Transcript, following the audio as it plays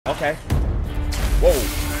Okay.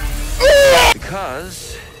 Whoa.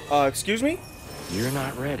 Because Excuse me? you're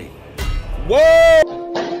not ready.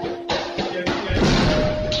 Whoa!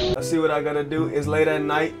 Let's see what I gotta do. It's late at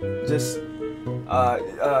night. Just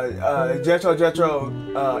Jettro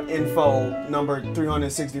info number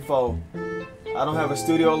 364. I don't have a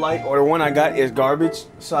studio light, or the one I got is garbage,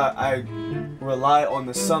 so I rely on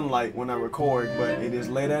the sunlight when I record. But it is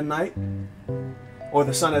late at night, or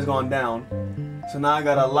the sun has gone down. So now I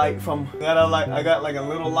got a light from I got like a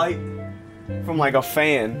little light from like a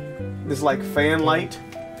fan. This like fan light.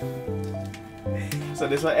 So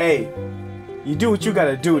this like, hey, you do what you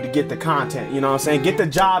gotta do to get the content, you know what I'm saying? Get the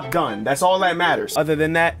job done. That's all that matters. Other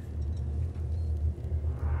than that,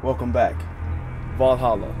 welcome back.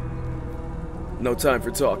 Valhalla. No time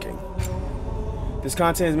for talking. This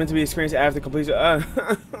content is meant to be experienced after completion. I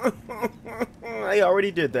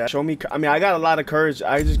already did that. Show me. I mean, I got a lot of courage.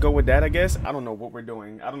 I just go with that, I guess. I don't know what we're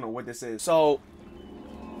doing. I don't know what this is. So,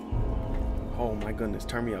 oh my goodness.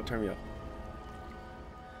 Turn me up. Turn me up.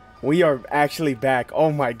 We are actually back.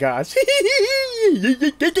 Oh my gosh.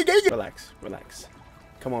 Relax. Relax.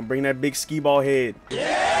 Come on. Bring that big skee ball head.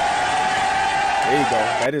 Yeah! There you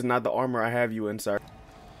go. That is not the armor I have you in, sir.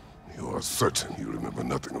 You are certain you remember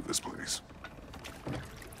nothing of this place?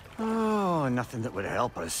 Oh, nothing that would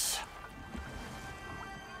help us.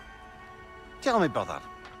 Tell me, brother,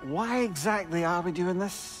 why exactly are we doing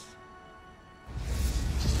this?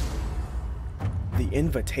 The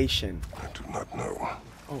invitation. I do not know.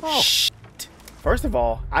 Oh, shit. First of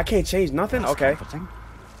all, I can't change nothing? That's okay. comforting.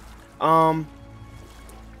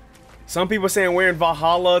 Some people saying we're in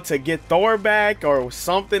Valhalla to get Thor back or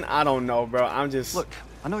something. I don't know, bro. I'm just... Look,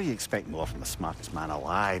 I know you expect more from the smartest man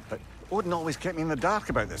alive, but Odin always kept me in the dark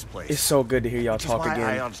about this place. It's so good to hear y'all talk Which is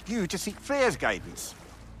why again. I urged you to seek Freya's guidance.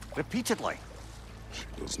 Repeatedly. She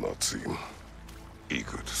does not seem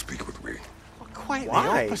eager to speak with me. Well, quite Why?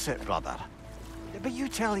 the opposite, brother. But you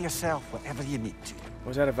tell yourself whatever you need to.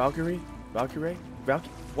 Was that a Valkyrie? Valkyrie?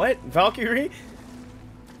 What? Valkyrie?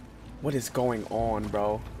 What is going on,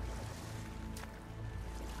 bro?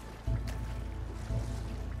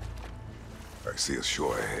 I see a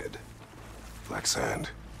shore ahead. Black sand.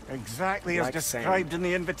 Exactly as Like described in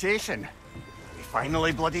the invitation. We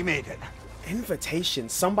finally bloody made it. Invitation?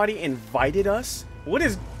 Somebody invited us? What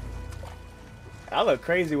is... I look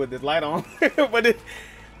crazy with this light on. What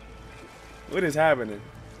is happening?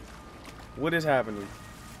 What is happening?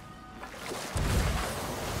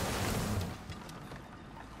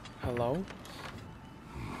 Hello?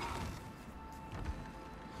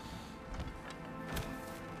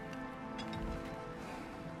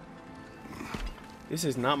 This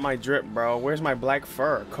is not my drip, bro. Where's my black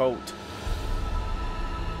fur coat?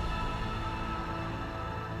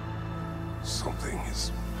 Something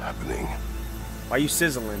is happening. Why you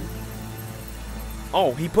sizzling?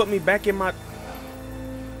 Oh, he put me back in my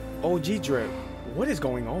OG drip. What is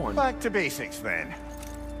going on? Back to basics then.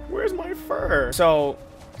 Where's my fur? So,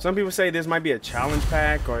 some people say this might be a challenge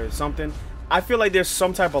pack or something. I feel like there's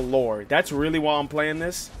some type of lore. That's really why I'm playing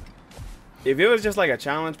this. If it was just like a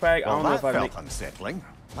challenge pack, Well, I don't know if that I'd felt unsettling.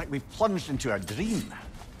 Like we plunged into a dream.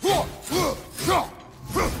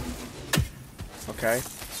 Okay.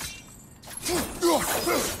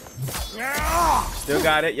 Still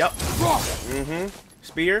got it. Yep.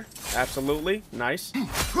 Spear. Absolutely. Nice.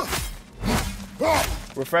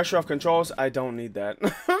 Refresher of controls. I don't need that.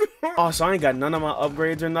 Oh, so I ain't got none of my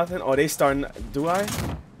upgrades or nothing. Oh, they starting. Do I?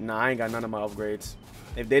 Nah, I ain't got none of my upgrades.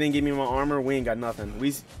 If they didn't give me my armor, we ain't got nothing.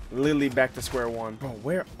 We literally back to square one. Bro,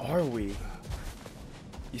 where are we?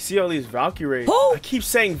 You see all these Valkyrie? I keep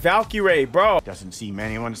saying Valkyrie, bro. Doesn't seem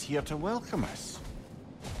anyone's here to welcome us.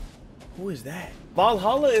 Who is that?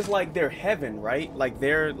 Valhalla is like their heaven, right? Like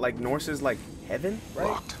their, like Norse is like heaven, right?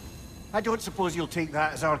 Locked. I don't suppose you'll take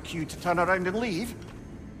that as our cue to turn around and leave?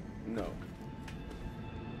 No.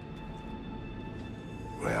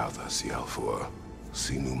 Reatha Sialfur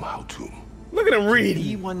Sinum Hautum. Look at him Be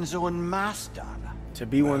reading. one's own master. To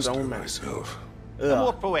be one's Master own master. myself. A more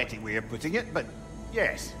Ugh. poetic way of putting it, but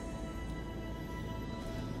yes.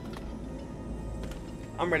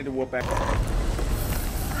 I'm ready to whoop back.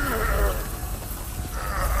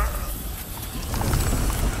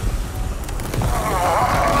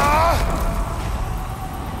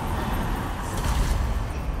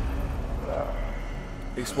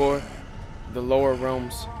 Explore the lower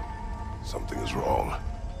realms. Something is wrong.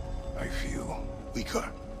 I feel weaker.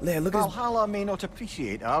 Yeah, look at this. Valhalla may not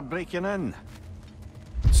appreciate our breaking in.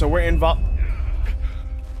 So we're in What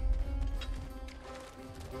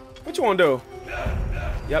you wanna do?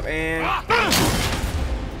 Yep, and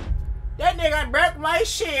That nigga broke my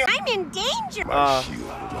shield. I'm in danger. My shield will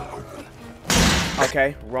not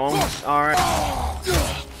Okay, wrong. All right.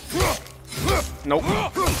 Nope.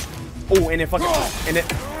 Oh, and it fucking, and it.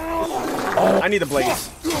 Oh, I need the blades.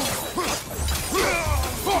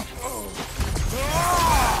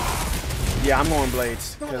 Yeah, I'm going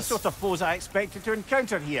blades. Not the sort of foes I expected to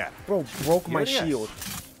encounter here. Bro broke my Curious. shield.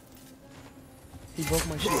 He broke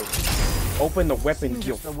my shield. Open the weapon Seems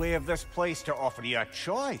guild. the way of this place to offer you a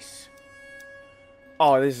choice.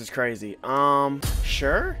 Oh, this is crazy.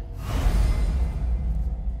 Sure.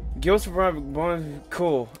 Guild survivor,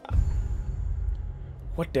 cool.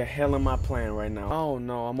 What the hell am I playing right now? Oh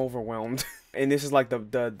no, I'm overwhelmed. And this is like the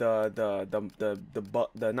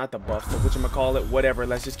not the buff, the whatchamacallit, whatever.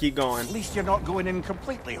 Let's just keep going. At least you're not going in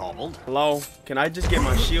completely hobbled. Hello? Can I just get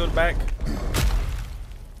my shield back?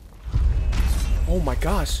 Oh my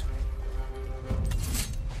gosh.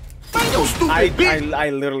 I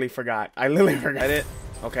literally forgot. I literally forgot it.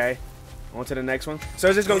 Okay. On to the next one. So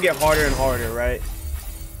it's just gonna get harder and harder, right?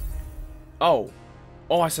 Oh.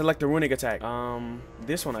 Oh, I select the runic attack.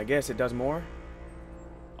 This one, I guess it does more.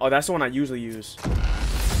 Oh, that's the one I usually use.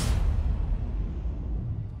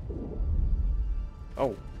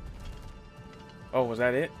 Oh. Oh, was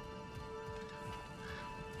that it?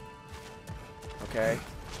 Okay.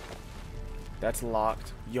 That's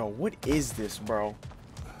locked. Yo, what is this, bro?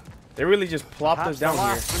 They really just plopped us down the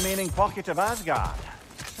here. last remaining pocket of Asgard.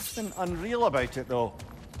 Something unreal about it, though.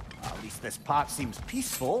 At least this part seems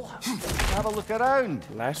peaceful. Have a look around.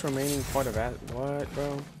 Last remaining part of that. What,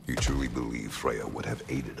 bro? You truly believe Freya would have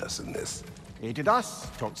aided us in this? Aided us,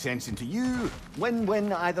 talked sense into you.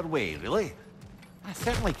 Win-win either way, really. I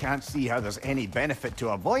certainly can't see how there's any benefit to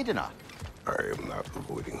avoiding her. I am not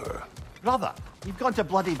avoiding her. Brother, you've gone to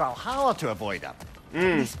bloody Valhalla to avoid her.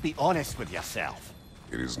 At least be honest with yourself.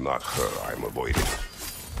 It is not her I'm avoiding.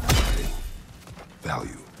 I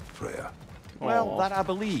value Freya. Well, that I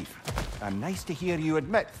believe. And nice to hear you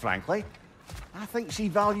admit, frankly. I think she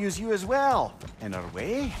values you as well, in her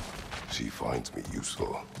way. She finds me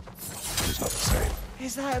useful. It is not the same.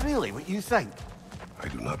 Is that really what you think? I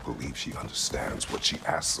do not believe she understands what she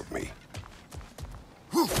asks of me.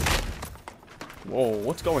 Whoa,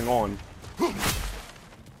 what's going on?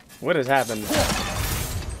 What has happened?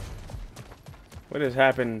 What has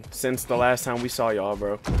happened since the last time we saw y'all,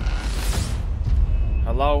 bro?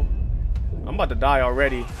 Hello? I'm about to die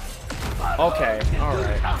already. Okay,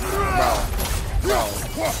 alright. Bro.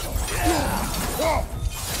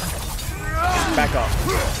 Back up.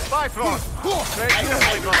 Bifrost!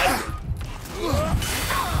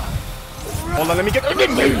 Hold on, let me get.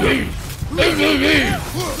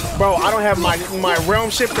 Bro, I don't have my realm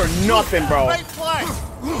shift or nothing, bro.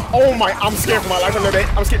 Oh my, I'm scared for my life a little bit.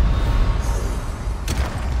 I'm scared.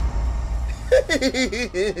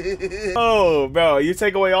 Oh, bro, you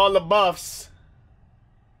take away all the buffs.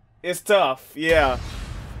 It's tough, yeah.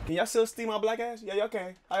 Can y'all still see my black ass? Yeah, y'all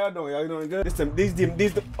can. How y'all doing? Y'all doing good?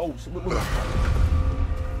 Oh,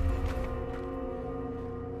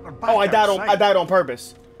 oh, I died on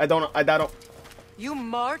purpose. I died on. You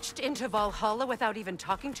marched into Valhalla without even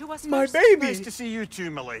talking to us My first? baby. Nice to see you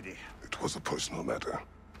too, milady. It was a personal matter,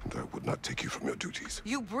 and I would not take you from your duties.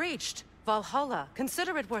 You breached Valhalla.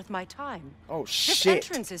 Consider it worth my time. Oh, This shit.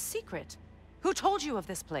 entrance is secret. Who told you of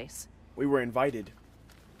this place? We were invited.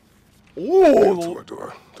 To Ooh, our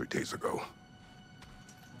door 3 days ago.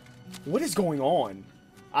 what is going on?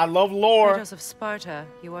 I love lore. Widows of Sparta,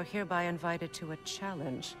 you are hereby invited to a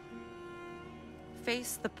challenge.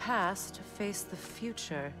 Face the past, face the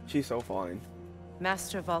future. She's so fine.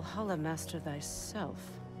 Master Valhalla, master thyself.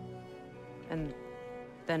 And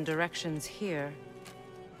then directions here.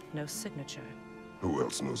 No signature. Who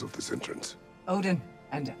else knows of this entrance? Odin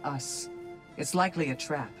and us. It's likely a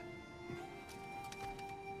trap.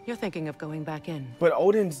 You're thinking of going back in. But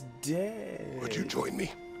Odin's dead. Would you join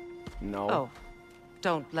me? No. Oh,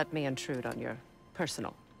 don't let me intrude on your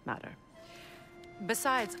personal matter.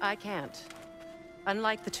 Besides, I can't.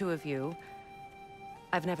 Unlike the two of you,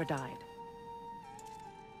 I've never died.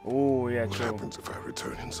 Oh, yeah, What true. happens if I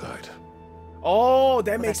return inside? Oh,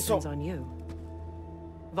 that Well, makes that so. depends on you.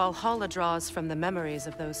 Valhalla draws from the memories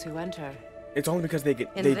of those who enter. It's only because they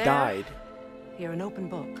In there, died. You're an open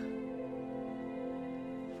book.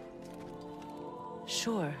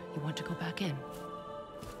 Sure, you want to go back in.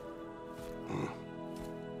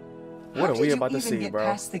 What are we about to How did you even see, get bro?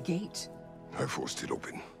 past the gate? I forced it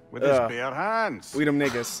open. With his bare hands. We them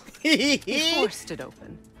niggas. You forced it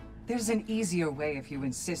open. There's an easier way if you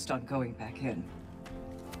insist on going back in.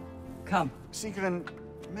 Come. Sigrun,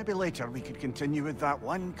 maybe later we could continue with that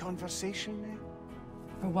one conversation, eh?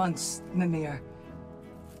 For once, Mimir.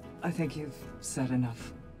 I think you've said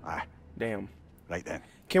enough. Ah, Damn. right then.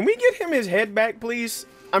 Can we get him his head back, please?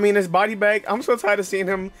 I mean, his body back. I'm so tired of seeing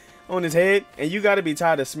him on his head. And you gotta be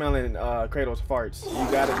tired of smelling Kratos' farts. You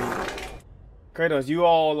gotta be. Kratos, you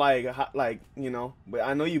all like, you know. But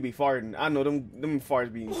I know you be farting. I know them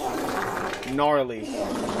farts be gnarly.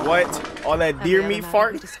 What? All that deer meat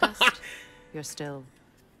fart? You're still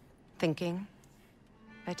thinking,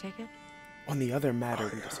 I take it? On the other matter,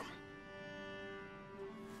 we just...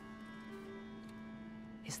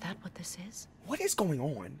 Is that what this is? What is going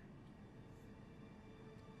on?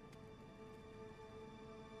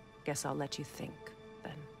 Guess I'll let you think,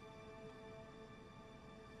 then.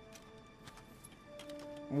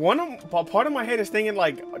 Part of my head is thinking,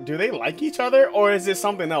 like, do they like each other, or is this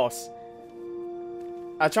something else?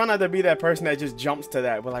 I try not to be that person that just jumps to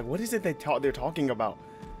that, but like, what is it they're talking about?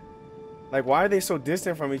 Like, why are they so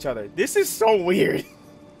distant from each other? This is so weird.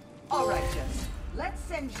 All right, Jess. Let's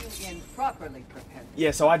send you in properly prepared.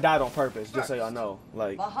 Yeah, so I died on purpose, just so y'all know.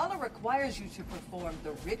 Like, Valhalla requires you to perform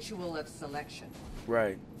the ritual of selection.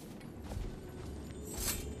 right.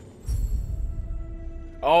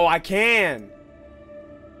 Oh, I can.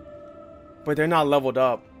 But they're not leveled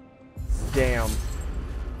up. Damn.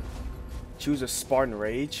 Choose a Spartan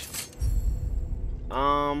Rage.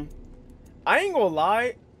 I ain't gonna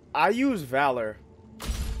lie. I use Valor.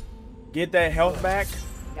 Get that health back.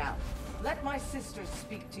 Now, let my sister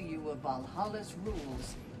speak to you of Valhalla's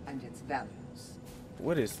rules and its values.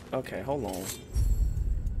 What is... Okay, hold on.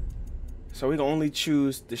 So we can only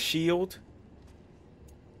choose the shield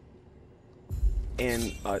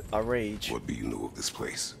and a rage. What do you know of this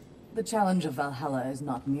place? The challenge of Valhalla is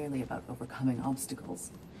not merely about overcoming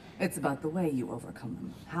obstacles. It's about the way you overcome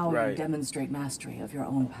them, how you demonstrate mastery of your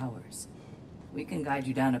own powers. We can guide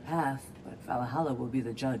you down a path, but Valhalla will be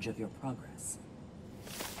the judge of your progress.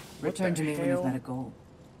 Return to me when you've met a goal,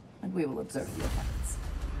 and we will observe the effects.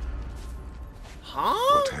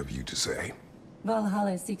 Huh? What have you to say?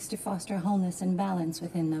 Valhalla seeks to foster wholeness and balance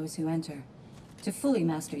within those who enter. To fully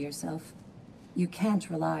master yourself, you can't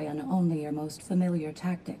rely on only your most familiar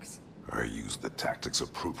tactics. I use the tactics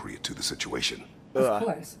appropriate to the situation. Of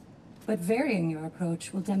course, but varying your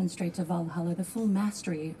approach will demonstrate to Valhalla the full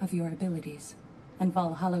mastery of your abilities. And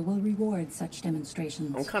Valhalla will reward such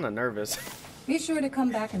demonstrations. I'm kind of nervous. Be sure to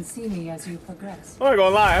come back and see me as you progress. I'm not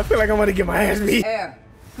gonna lie, I feel like I'm gonna get my ass beat. Air,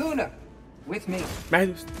 Gunnar, with me.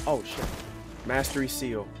 Oh shit. Mastery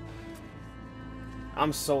seal.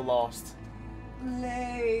 I'm so lost.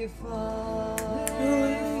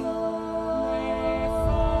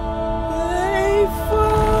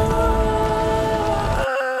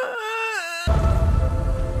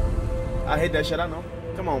 I hate that shit, I know.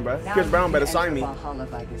 Come on, bro. Chris Brown better sign me. Valhalla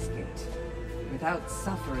by this gate, without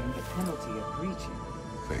suffering the penalty of breaching.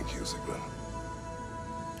 Thank you, Sigmund.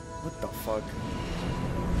 What the fuck?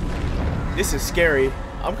 This is scary.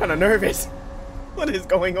 I'm kind of nervous. What is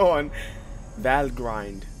going on?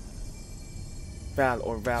 Valgrind.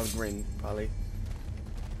 Valgrind, probably.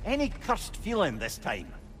 Any cursed feeling this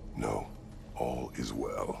time? No, all is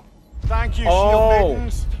well. Thank you, Oh, Shield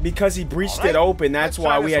Maidens. because he breached All right, it open. That's let's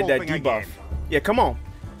why try we this had that whole thing debuff. again. Yeah, come on.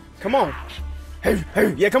 Come on. Hey,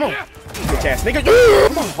 hey, yeah, come on. Bitch ass nigga.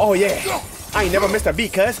 Come on. Oh, yeah. I ain't never missed a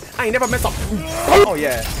beat, cuz. I ain't never missed a... Oh,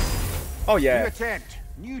 yeah. Oh, New yeah. attempt,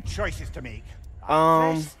 new choices to make.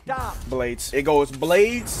 Stop. Blades. It goes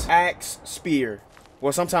blades, axe, spear.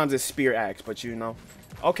 Well, sometimes it's spear, axe, but you know.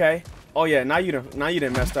 Okay. Oh yeah, now you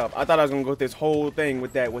done messed up. I thought I was gonna go through this whole thing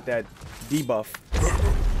with that debuff.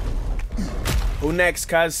 Who next,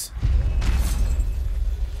 cuz?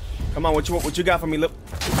 Come on, what you got for me, lip?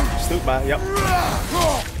 Stupid. Yep.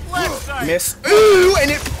 Miss. Ooh,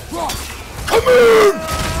 and it. Come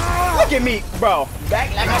on! Look at me, bro.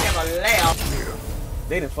 Back like I never left.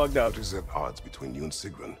 They done fucked up. What is at odds between you and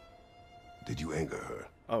Sigrun? Did you anger her?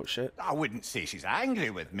 Oh shit. I wouldn't say she's angry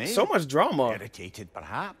with me. So much drama. Irritated,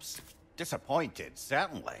 perhaps. Disappointed,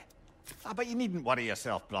 certainly. But you needn't worry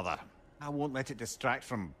yourself, brother. I won't let it distract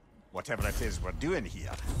from whatever it is we're doing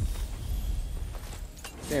here.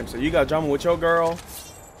 Damn, so you got drama with your girl.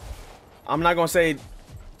 I'm not gonna say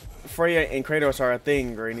Freya and Kratos are a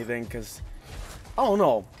thing or anything, because I don't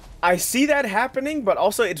know. I see that happening, but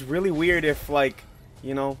also it's really weird if, like,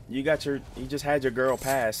 you know, you just had your girl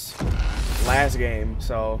pass last game,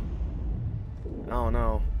 so I don't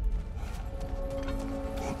know.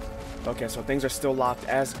 Okay, so things are still locked.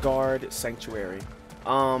 Asgard Sanctuary.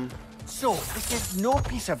 So, this is no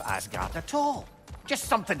piece of Asgard at all. Just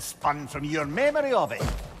something spun from your memory of it.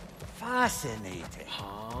 Fascinating.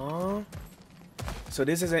 Huh? So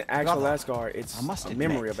this isn't actual Brother, Asgard, it's I must a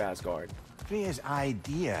memory admit, of Asgard. Freya's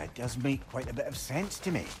idea does make quite a bit of sense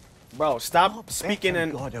to me. Bro, stop What speaking better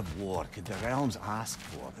in. god of war could the realms ask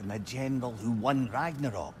for than the general who won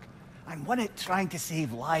Ragnarok and won it trying to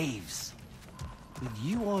save lives? With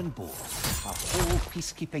you on board, a whole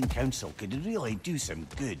peacekeeping council could really do some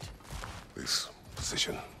good. This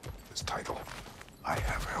position, this title, I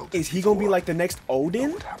have held. Is he gonna be like the next Know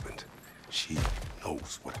Odin? what happened? She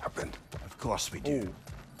knows what happened. Of course we do. Ooh.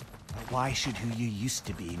 But why should who you used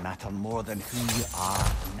to be matter more than who you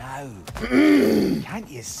are now? Can't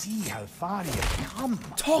you see how far you've come?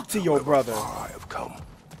 Talk to your brother. Far I have come.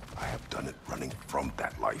 I have done it running from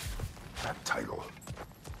that life, that title,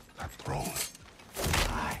 that throne.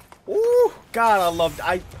 Aye. Ooh, God,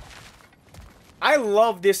 I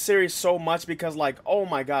love this series so much because, like, oh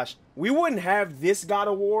my gosh, we wouldn't have this God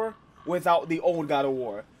of War without the old God of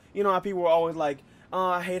War. You know how people were always like,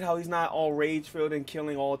 I hate how he's not all rage-filled and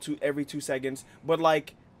killing every 2 seconds. But,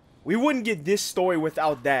 like, we wouldn't get this story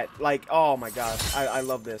without that. Like, oh my gosh, I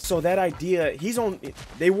love this. So that idea, he's on.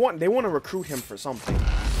 They want to recruit him for something,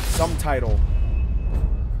 some title.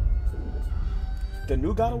 The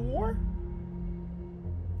new God of War.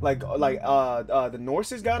 Like the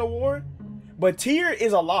Norse's God of War. But Tyr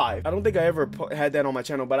is alive. I don't think I ever had that on my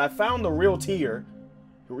channel, but I found the real Tyr.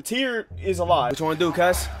 Tyr is alive. What you want to do,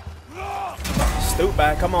 cuss? Stoop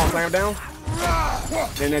back. Come on, slam down.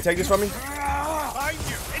 Then they take this from me. Behind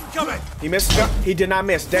you, incoming! He missed. He did not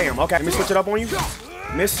miss. Damn. Okay, let me switch it up on you.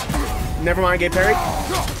 Miss. Never mind. Get parried.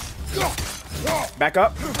 Back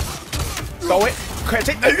up. Throw it. Catch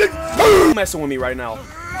it. Messing with me right now.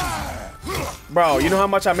 Bro, you know how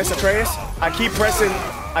much I miss Atreus? I keep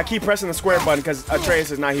pressing the square button because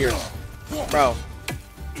Atreus is not here. Bro.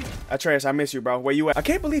 Atreus, I miss you, bro. Where you at? I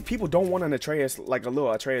can't believe people don't want an Atreus, like a little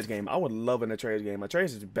Atreus game. I would love an Atreus game.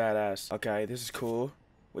 Atreus is badass. Okay, this is cool.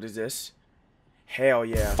 What is this? Hell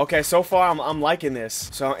yeah. Okay, so far I'm liking this.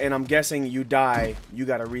 So, and I'm guessing you die, you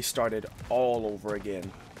gotta restart it all over again.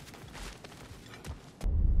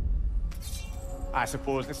 I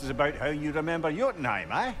suppose this is about how you remember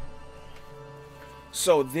Jotunheim, eh?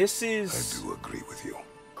 So this I is do agree with you.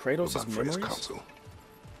 Kratos' About Freya's memories? counsel.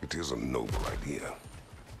 It is a noble idea.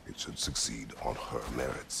 It should succeed on her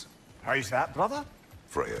merits. How's that, brother?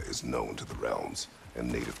 Freya is known to the realms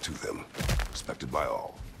and native to them, respected by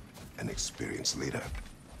all. An experienced leader.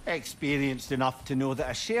 Experienced enough to know that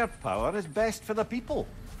a shared power is best for the people.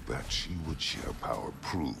 That she would share power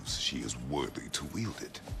proves she is worthy to wield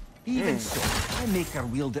it. Even so, I make her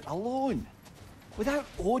wield it alone. Without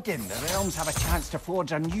Odin, the realms have a chance to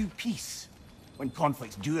forge a new peace. When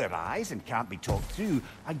conflicts do arise and can't be talked through,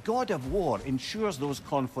 a god of war ensures those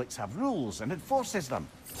conflicts have rules and enforces them.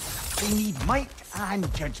 They need might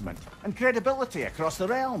and judgment and credibility across the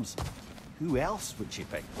realms. Who else would you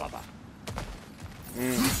pick, brother?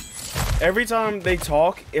 Every time they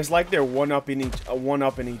talk, it's like they're one-upping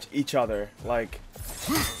each other. Like,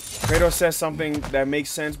 Kratos says something that makes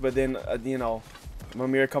sense, but then, you know,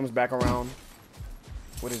 Mimir comes back around.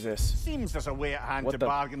 What is this? Seems there's a way at hand What to the-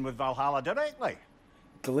 bargain with Valhalla directly.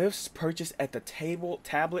 Glyphs purchased at the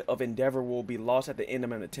tablet of Endeavor will be lost at the end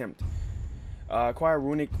of an attempt. Acquire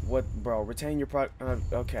runic. What, bro? Retain your product.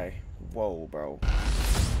 Okay. Whoa, bro.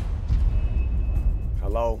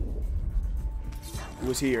 Hello.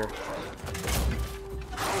 Who's here?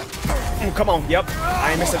 Come on. Yep.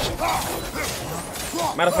 I ain't missing shit.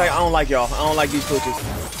 Matter of fact, I don't like y'all. I don't like these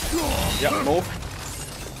pooches. Yep. Move.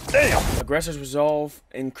 Damn. Aggressors resolve.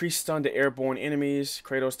 Increase stun to airborne enemies.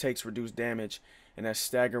 Kratos takes reduced damage and has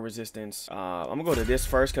stagger resistance. I'm gonna go to this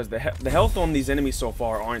first because the health on these enemies so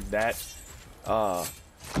far aren't that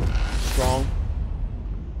strong.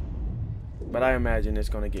 But I imagine it's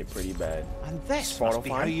gonna get pretty bad. And this must be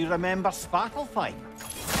how you remember Svartalfheim.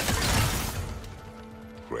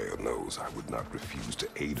 Freya knows I would not refuse to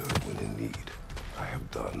aid her when in need. I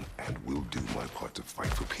have done and will do my part to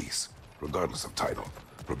fight for peace, regardless of title,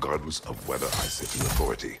 regardless of whether I sit in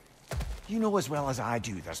authority. You know as well as I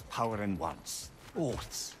do there's power in words.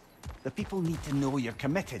 Oaths. The people need to know you're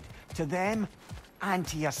committed to them and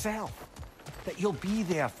to yourself. That you'll be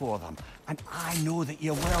there for them, and I know that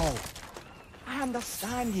you will. I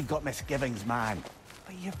understand you've got misgivings, man,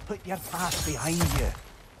 but you've put your past behind you.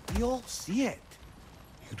 We all see it.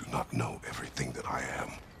 You do not know everything that I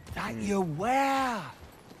am. That you were.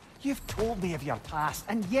 You've told me of your past,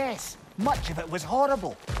 and yes, much of it was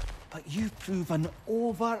horrible. But you've proven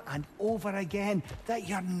over and over again that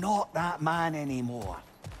you're not that man anymore.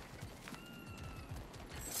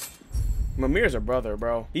 Mimir's a brother,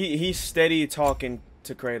 bro. He's steady talking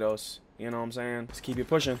to Kratos. You know what I'm saying? Just keep it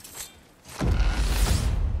pushing.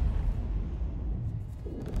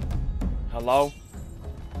 Hello?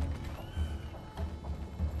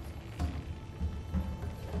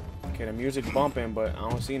 Okay, the music's bumping, but I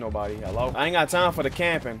don't see nobody. Hello? I ain't got time for the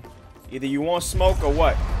camping. Either you want smoke or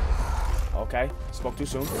what? Okay, spoke too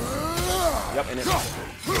soon. Yep, and it.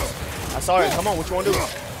 I saw it. Come on, what you want to do?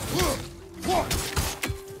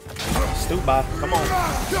 Stoop by. Come on.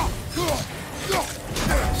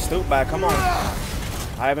 Stoop by. Come on.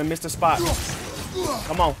 I haven't missed a spot.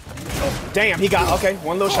 Come on. Oh, damn, he got. Okay,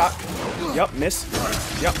 one little shot. Yep, miss.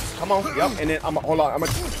 Yep, come on. Yep, and then I'm. Hold on. I'm.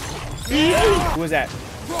 Who is that?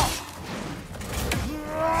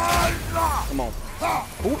 Come on.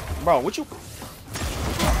 Ooh, bro, what you?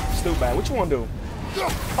 Stoop back. What you want to do?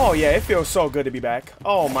 Oh yeah, it feels so good to be back.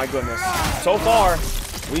 Oh my goodness. So far,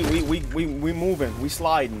 we moving, we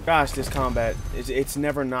sliding. Gosh, this combat it's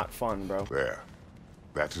never not fun, bro. There.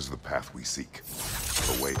 That is the path we seek.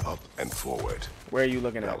 The way up and forward. Where are you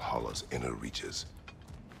looking at? Valhalla's inner reaches.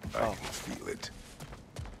 I can feel it.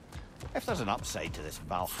 If there's an upside to this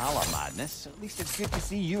Valhalla madness, at least it's good to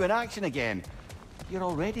see you in action again. You're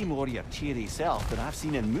already more your cheery self than I've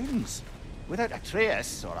seen in moons. Without a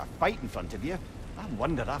trace or a fight in front of you, I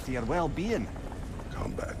wonder after your well-being.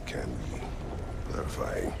 Combat can be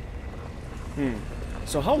clarifying.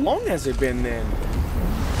 So how long has it been then?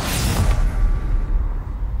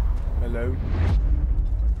 Hello?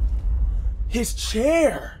 His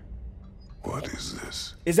chair! What is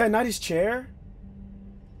this? Is that not his chair?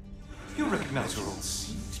 You recognize your old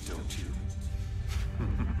seat, don't you?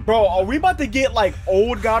 Bro, are we about to get like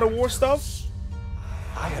old God of War stuff?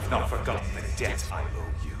 I have not forgotten the debt I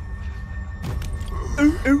owe you.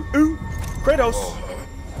 Ooh, ooh, ooh. Kratos.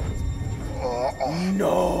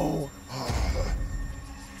 No.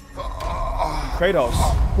 Kratos,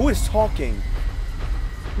 who is talking?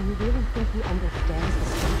 Do you really think he understands the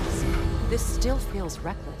stakes? This still feels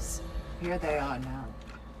reckless. Here they are now.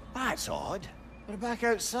 That's odd. We're back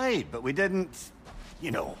outside, but we didn't, you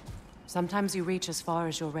know. Sometimes you reach as far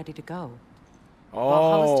as you're ready to go. Oh.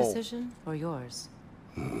 Valhalla's decision or yours?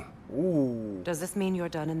 Ooh. Does this mean you're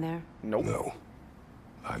done in there? Nope. No.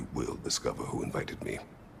 I will discover who invited me.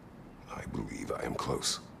 I believe I am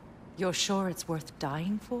close. You're sure it's worth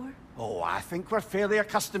dying for? Oh, I think we're fairly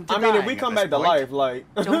accustomed to I mean, if dying we at come this back to point. life, like...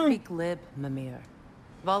 Don't be glib, Mimir.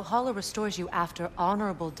 Valhalla restores you after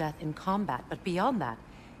honorable death in combat, but beyond that,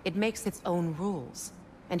 it makes its own rules.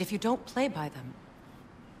 And if you don't play by them...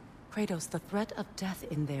 Kratos, the threat of death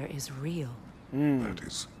in there is real. That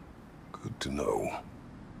is good to know.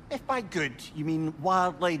 If by good, you mean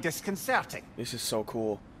wildly disconcerting. This is so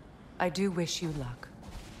cool. I do wish you luck.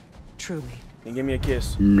 Truly. And give me a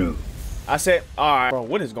kiss. No. I said, alright. Bro,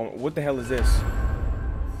 what the hell is this?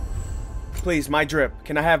 Please, my drip.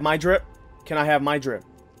 Can I have my drip? Can I have my drip?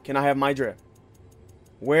 Can I have my drip?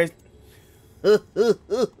 Where's... Oh,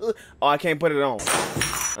 I can't put it on.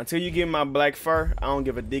 Until you give me my black fur, I don't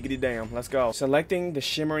give a diggity damn. Let's go. Selecting the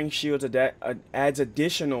shimmering shields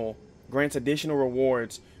grants additional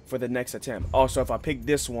rewards for the next attempt. Also, if I pick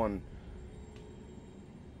this one,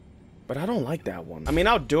 but I don't like that one. I mean,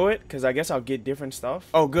 I'll do it because I guess I'll get different stuff.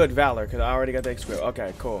 Oh, good, Valor, because I already got the script.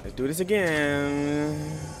 Okay, cool. Let's do this again.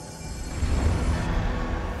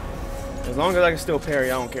 As long as I can still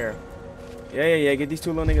parry, I don't care. Yeah. Get these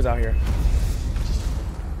two little niggas out here.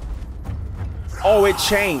 Oh, it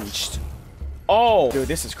changed. Oh, dude,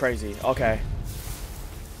 this is crazy. Okay.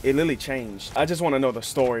 It literally changed. I just want to know the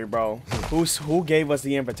story, bro. Who gave us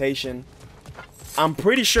the invitation? I'm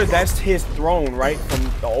pretty sure that's his throne, right?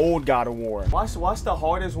 From the old God of War. Watch the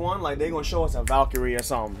hardest one. Like, they gonna show us a Valkyrie or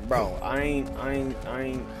something. Bro, I ain't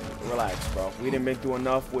relax, bro. We done been through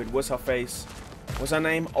enough with, what's her face? What's her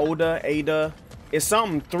name? Ada. It's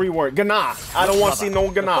something 3-word. Gana. I don't want to see no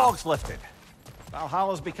The Gana. fog's lifted.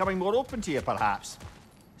 Valhalla's becoming more open to you, perhaps.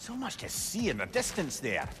 So much to see in the distance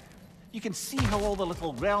there. You can see how all the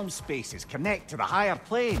little realm spaces connect to the higher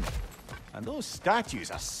plane. And those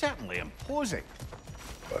statues are certainly imposing.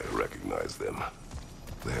 I recognize them.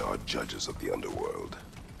 They are judges of the underworld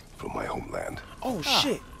from my homeland. Oh,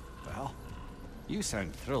 shit. Well, you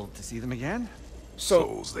sound thrilled to see them again. So,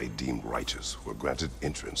 Souls they deemed righteous were granted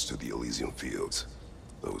entrance to the Elysian fields.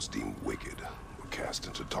 Those deemed wicked were cast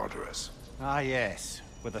into Tartarus. Ah, yes.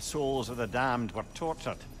 Where the souls of the damned were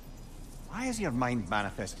tortured. Why has your mind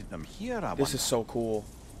manifested them here, I wonder? this is so cool.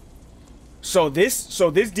 So this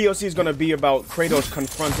DLC is gonna be about Kratos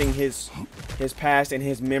confronting his past and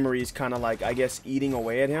his memories, kind of like, I guess, eating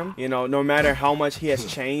away at him. You know, no matter how much he has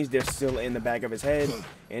changed, they're still in the back of his head,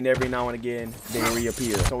 and every now and again they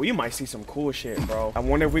reappear. So we might see some cool shit, bro. I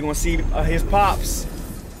wonder if we're gonna see his pops.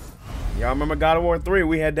 Y'all remember God of War 3?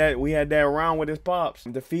 We had that round with his pops.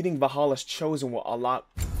 Defeating Valhalla's Chosen will unlock.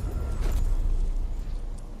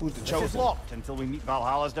 Who's the This is Chosen? locked until we meet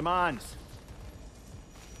Valhalla's demands.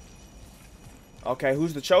 Okay,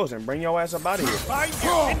 who's the chosen? Bring your ass up out of here.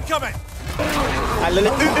 Incoming! I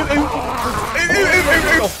literally.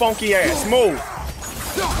 Yo, funky ass. Move.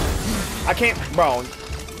 I can't. Bro.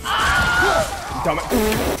 Dumb it.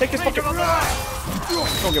 Take this fucking.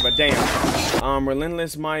 Don't give a damn.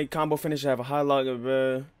 Relentless Might combo finish have a high log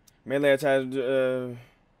of melee attack.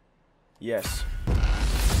 Yes.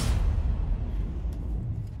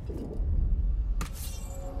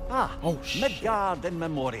 Ah, oh shit. Midgard in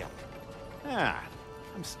memoriam. Ah,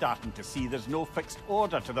 I'm starting to see there's no fixed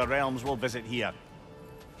order to the realms we'll visit here.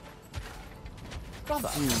 Brother,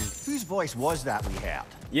 whose voice was that we heard?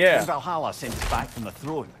 Yeah. When Valhalla sent us back from the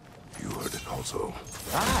throne. You heard it also.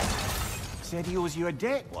 Aye. Said he owes you a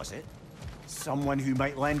debt, was it? Someone who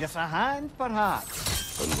might lend us a hand,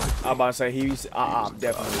 perhaps? Unlikely. I'm about to say he's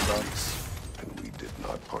definitely, bro. And we did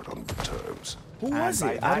not part on good terms. Who was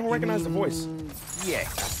it? I don't recognize the voice.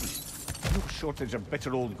 Yes, I see. No shortage of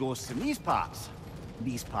bitter old ghosts in these parts.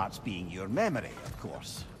 These parts being your memory, of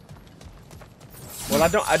course. Well,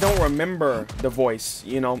 I don't remember the voice,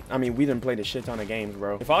 you know. I mean, we didn't play the shit ton of games,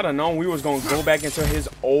 bro. If I'd have known we was gonna go back into his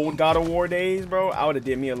old God of War days, bro, I would have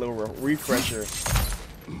did me a little refresher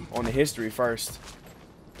on the history first.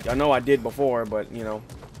 Y'all know I did before, but you know,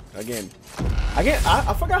 again,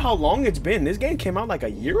 I forgot how long it's been. This game came out like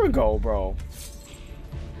a year ago, bro.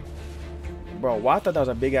 Bro, why I thought that was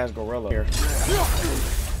a big ass gorilla here.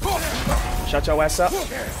 Shut your ass up.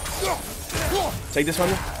 Take this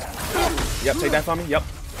from me. Yep, take that from me. Yep.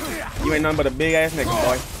 You ain't nothing but a big ass nigga,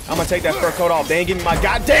 boy. I'm gonna take that fur coat off. They ain't give me my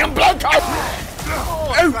goddamn blood coat.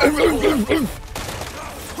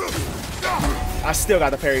 I still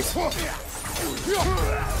got the parries.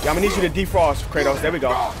 Yeah, I'm gonna need you to defrost, Kratos. There we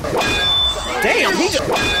go. Damn, he just.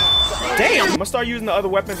 Damn. I'm gonna start using the other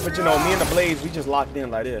weapons, but you know, me and the blades, we just locked in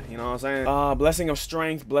like this. You know what I'm saying? Blessing of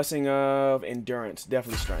strength, blessing of endurance.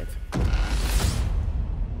 Definitely strength.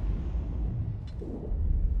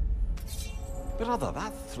 Brother,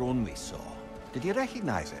 that throne we saw, did you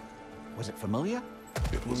recognize it? Was it familiar?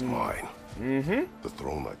 It was mine. Mm-hmm. The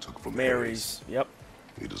throne I took from Mary's. Yep.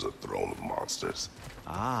 It is a throne of monsters.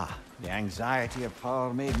 Ah, the anxiety of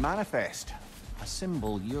power made manifest. A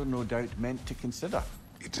symbol you're no doubt meant to consider.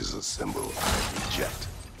 It is a symbol I reject.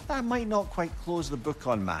 That might not quite close the book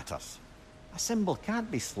on matters. A symbol can't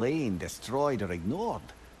be slain, destroyed, or ignored.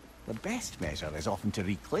 The best measure is often to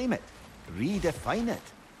reclaim it, redefine it.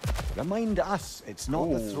 Remind us, it's not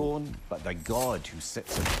the throne, but the god who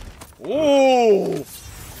sits in it. Ooh!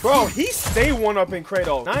 Bro, he stay one up in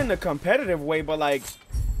Kratos. Not in a competitive way, but like,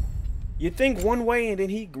 you think one way and then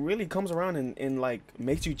he really comes around and like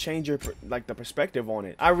makes you change your like the perspective on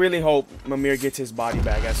it. I really hope Mimir gets his body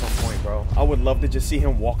back at some point, bro. I would love to just see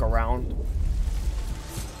him walk around.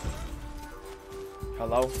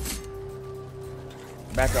 Hello?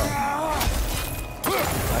 Back up.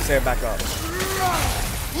 I said back up.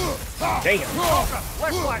 Damn.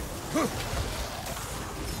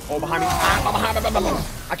 Oh, behind me.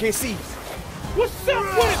 I can't see. What's up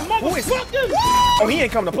with it, motherfucker? Oh, he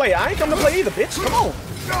ain't coming to play. I ain't coming to play either, bitch. Come on.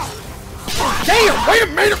 Damn, wait a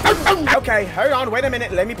minute. Okay, hold on. Wait a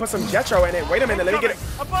minute. Let me put some Jettro in it. Wait a minute. Let me get it.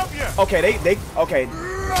 Above you. Okay,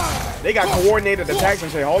 they got coordinated attacks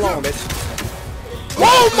and shit. Hold on, bitch.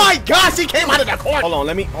 Oh my gosh, he came out of the corner. Hold on,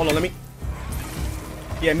 let me.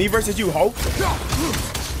 Yeah, me versus you, ho.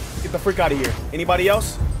 Get the freak out of here. Anybody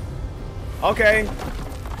else? Okay.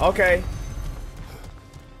 Okay.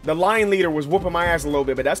 The lion leader was whooping my ass a little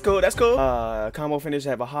bit, but that's cool. That's cool. Combo finish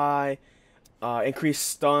have a high. Increased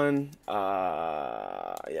stun.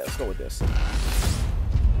 Yeah, let's go with this.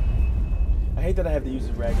 I hate that I have to use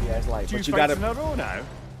this raggedy ass light, but you gotta. In a row now.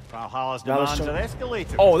 Valhalla's demands are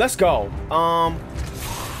escalated. Oh, let's go.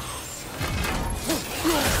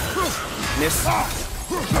 Miss.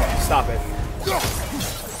 Stop it.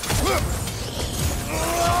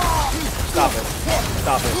 Stop it.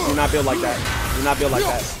 Stop it. Do not build like that. Do not build like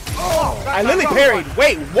that. I literally parried.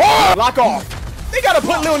 Wait, what? Lock off. They gotta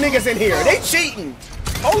put little niggas in here. They cheating.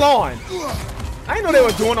 Hold on. I didn't know they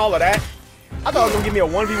was doing all of that. I thought it was gonna give me a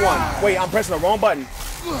 1v1. Wait, I'm pressing the wrong button.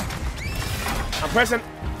 I'm pressing.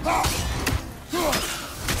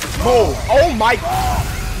 Move. Oh my.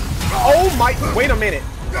 Oh my. Wait a minute.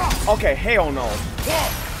 Okay, hell no.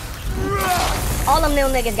 All them little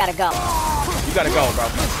niggas gotta go. You gotta go, bro.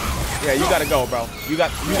 Yeah, you gotta go, bro. You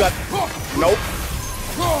got. Nope.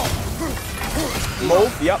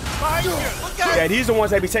 Move. Yep. Yeah, these are the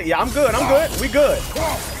ones that be taking. Yeah, I'm good. We good.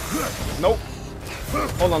 Nope.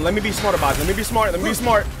 Hold on. Let me be smart about it. Let me be smart.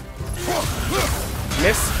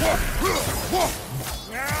 Miss.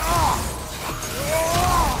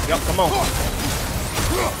 Yep. Come on.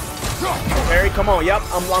 Harry, come on. Yep.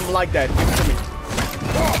 I'm like that. Give it to me.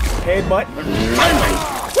 Headbutt.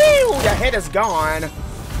 Woo! Your head is gone.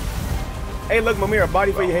 Hey, look, Mimir, a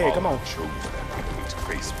body for your head. Come on. Show you an enemy to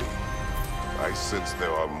face me. I sense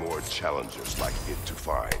there are more challengers like it to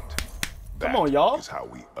find. Come on, y'all. That is how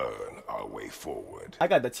we earn our way forward. I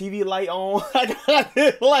got the TV light on. I got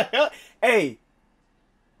it like, hey,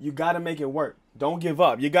 you gotta make it work. Don't give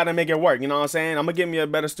up. You gotta make it work. You know what I'm saying? I'm gonna give me a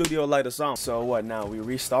better studio light or something. So what now? We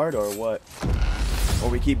restart or what? Or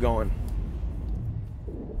we keep going?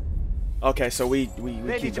 Okay, so we keep going.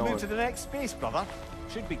 Ready to move to the next space, brother.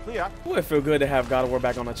 Should be clear. Ooh, it feel good to have God of War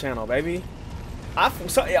back on the channel, baby.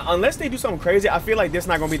 Unless they do something crazy, I feel like this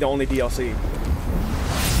not gonna be the only DLC.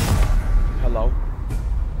 Hello.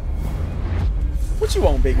 What you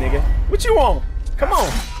want, big nigga? What you want? Come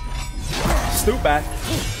on. Stoop back.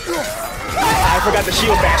 I forgot the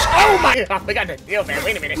shield bash. Oh my! I forgot the shield bash.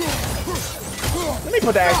 Wait a minute. Let me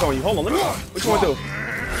put the axe on you. Hold on. Let me. What you want to do?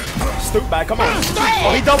 Stoop back. Come on.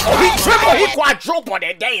 Oh, he double. Oh, he triple. He quadruple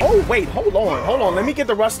that. Damn. Oh wait. Hold on. Hold on. Let me get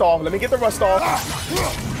the rust off. Let me get the rust off.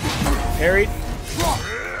 Parried.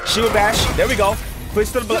 Shield bash. There we go.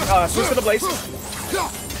 Switch to the blaze.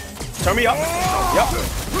 Turn me up. Yep.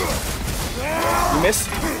 You missed.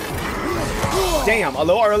 Damn, a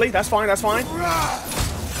little early. That's fine. That's fine.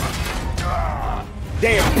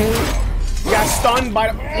 Damn. Got stunned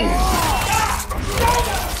by the.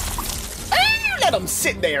 You let him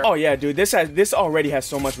sit there. Oh yeah, dude. This already has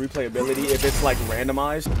so much replayability if it's like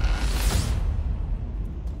randomized.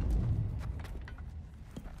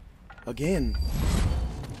 Again.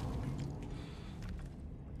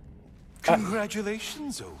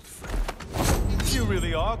 Congratulations, old friend. You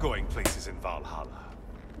really are going places in Valhalla.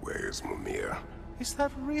 Where's Mimir? Is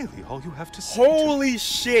that really all you have to say? Holy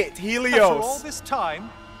shit, Helios. After all this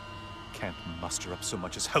time, can't muster up so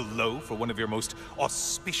much as hello for one of your most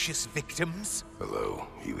auspicious victims? Hello,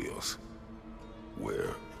 Helios.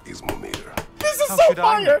 Where is Mimir? This is How so should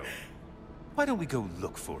I know? fire. Why don't we go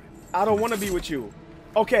look for him? I don't want to be with you.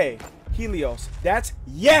 Okay, Helios. That's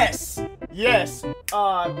yes. Yes.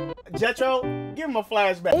 Jettro, give him a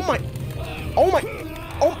flashback. Oh my. Oh my.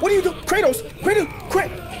 Oh, what do you do? Kratos. Kratos.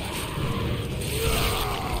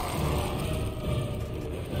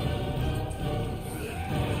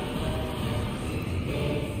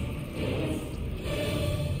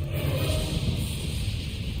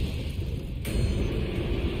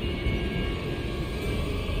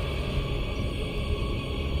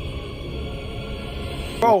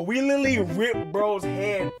 Bro, we literally ripped bro's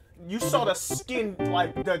head. You saw the skin,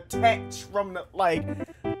 like, detach from the, like,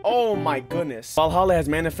 oh my goodness. Valhalla has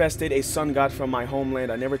manifested a sun god from my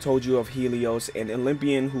homeland. I never told you of Helios, an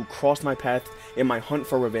Olympian who crossed my path in my hunt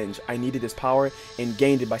for revenge. I needed his power and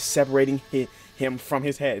gained it by separating him from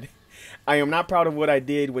his head. I am not proud of what I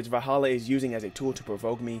did, which Valhalla is using as a tool to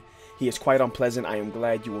provoke me. He is quite unpleasant. I am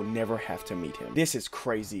glad you will never have to meet him. This is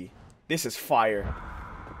crazy. This is fire.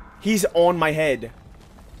 He's on my head.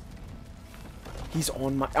 He's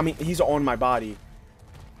on my body.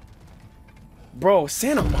 Bro,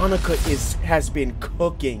 Santa Monica has been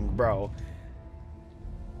cooking, bro.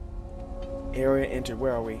 Area entered.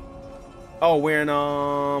 Where are we? Oh, we're in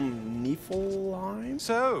Niflheim?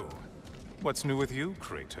 So, what's new with you,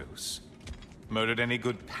 Kratos? Murdered any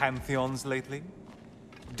good pantheons lately?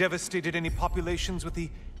 Devastated any populations with the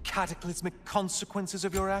cataclysmic consequences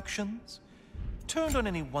of your actions? Turned on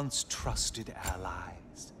any once trusted allies?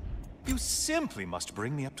 You simply must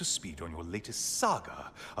bring me up to speed on your latest saga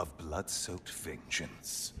of blood-soaked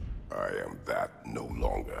vengeance. I am that no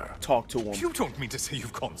longer. Talk to him. You don't mean to say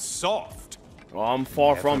you've gone soft? Oh, I'm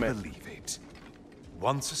far from it. Never believe it.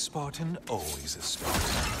 Once a Spartan, always a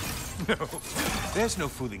Spartan. No, there's no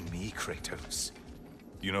fooling me, Kratos.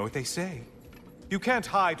 You know what they say? You can't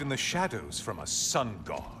hide in the shadows from a sun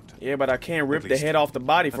god. Yeah, but I can't rip the head off the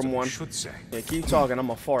body from one. I should say. Yeah, keep talking. I'm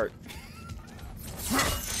a fart.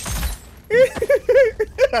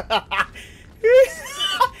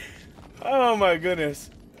 Oh my goodness.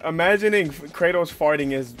 Imagining Kratos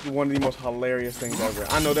farting is one of the most hilarious things ever.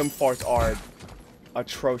 I know them farts are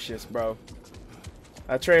atrocious, bro.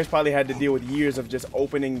 Atreus probably had to deal with years of just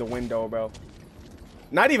opening the window, bro.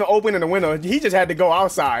 Not even opening the window, he just had to go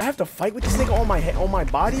outside. I have to fight with this nigga on my head, on my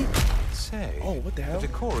body? Say, oh, what the hell? The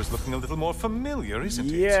decor is looking a little more familiar, isn't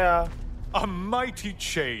it? Yeah. A mighty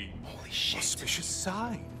chain. Holy shit. Auspicious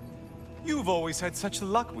sign. You've always had such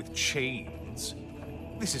luck with chains.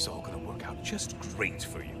 This is all gonna work out just great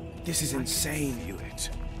for you. This is insane. Feel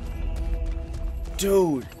it.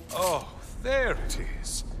 Dude. Oh, there it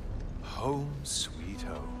is. Home sweet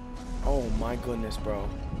home. Oh my goodness, bro.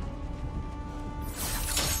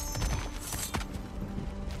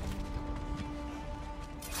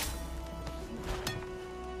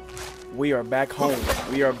 We are back home.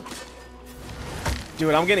 We are...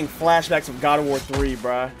 Dude, I'm getting flashbacks of God of War 3,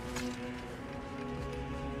 bruh.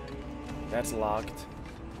 That's locked.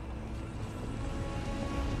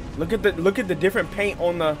 Look at the different paint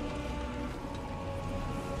on the...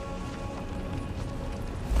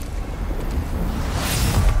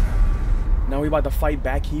 Now we about to fight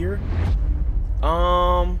back here?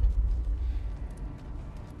 Oh,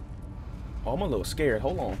 I'm a little scared.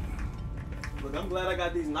 Hold on. Look, I'm glad I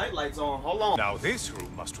got these night lights on. Hold on. Now this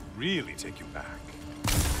room must really take you back.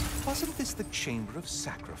 Wasn't this the Chamber of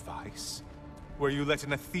Sacrifice? Where you let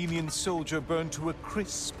an Athenian soldier burn to a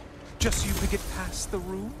crisp, just so you could get past the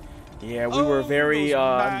room? Yeah, we were very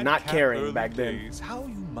not caring back then. Days. How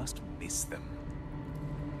you must miss them.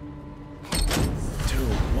 Dude,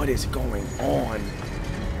 what is going on?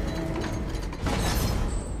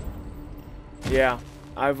 Yeah,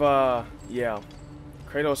 yeah.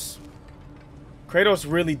 Kratos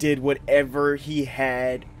really did whatever he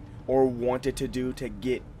had or wanted to do to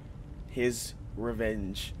get his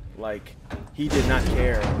revenge. Like, he did not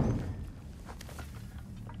care.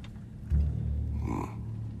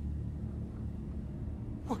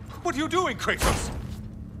 What are you doing, Kratos?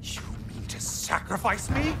 You mean to sacrifice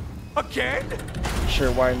me? Again?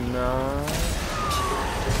 Sure, why not?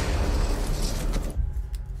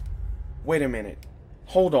 Wait a minute.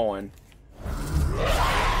 Hold on.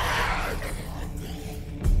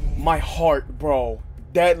 My heart, bro.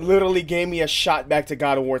 That literally gave me a shot back to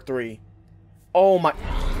God of War 3. Oh my...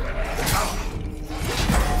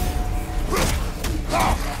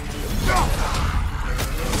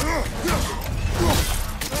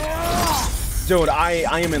 Dude, I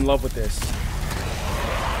am in love with this.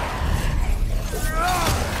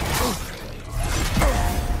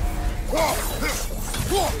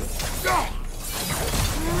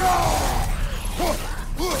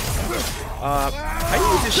 How do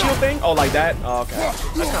you use this shield thing? Oh, like that? Oh, okay.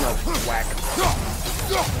 That's kind of whack.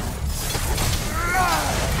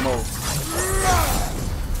 Move.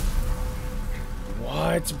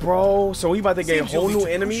 What, bro? So we about to get whole new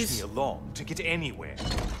enemies? Push me along to get anywhere.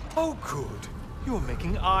 Oh, good. You're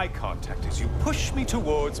making eye contact as you push me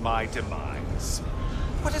towards my demise.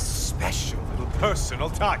 What a special little personal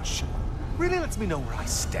touch. Really lets me know where I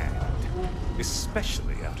stand.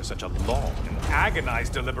 Especially after such a long and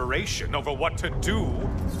agonized deliberation over what to do.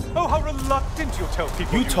 Oh, how reluctant you'll tell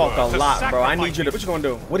people you talk a lot, bro. I need you to... What you gonna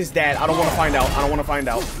do? What is that? I don't want to find out. I don't want to find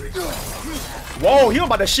out. Whoa, he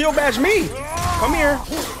about to shield bash me. Come here.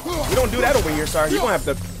 We don't do that over here, sir. You're gonna have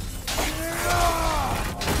to...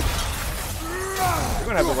 You're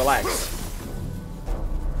gonna have to relax.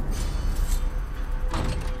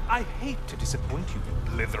 I hate to disappoint you,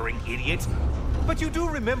 blithering idiot. But you do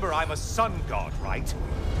remember I'm a sun god, right?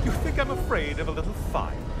 You think I'm afraid of a little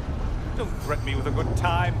fire? Don't threaten me with a good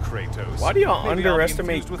time, Kratos. Why do y'all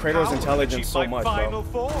underestimate Kratos' intelligence so much, final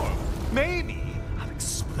bro? Form. Maybe I'll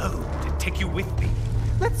explode and take you with me.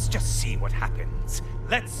 Let's just see what happens.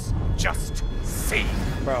 Let's just see.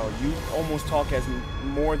 Bro, you almost talk as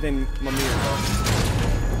more than Mimir, bro.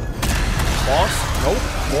 Boss? Nope.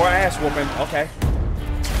 More ass whooping. Okay.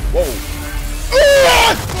 Whoa.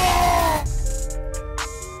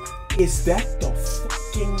 Is that the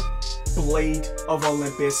fucking Blade of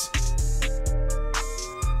Olympus?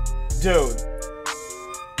 Dude.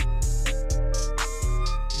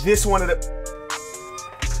 This one of the...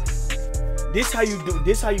 This how you do it.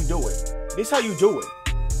 This how you do it. This how you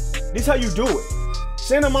do it.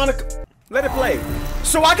 Santa Monica... Let it play.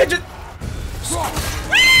 So I could just...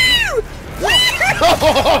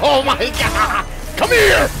 Oh my god! Come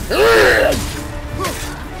here!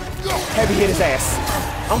 Heavy hit his ass.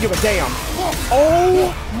 I don't give a damn.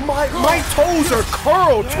 Oh my toes are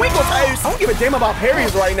curled. Twinkle toes. I don't give a damn about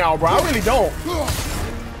parries right now, bro. I really don't.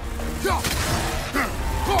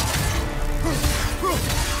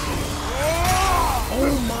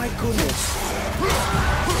 Oh my goodness.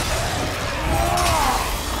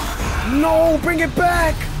 No, bring it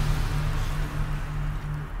back.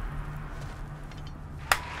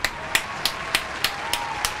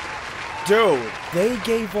 Dude, they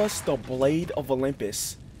gave us the Blade of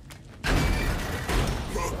Olympus.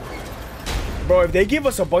 Bro, if they give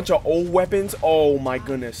us a bunch of old weapons, oh my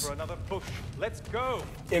goodness. For another push. Let's go.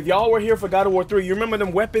 If y'all were here for God of War 3, you remember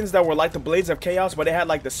them weapons that were like the Blades of Chaos, but they had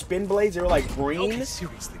like the spin blades? They were like green. Okay,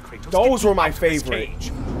 seriously, Kratos, those were my favorite.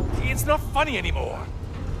 It's not funny anymore.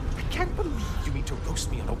 I can't believe you mean to roast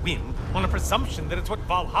me on a whim on a presumption that it's what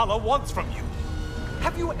Valhalla wants from you.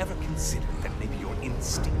 Have you ever considered that maybe your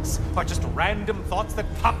instincts are just random thoughts that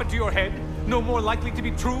pop into your head, no more likely to be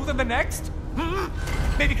true than the next?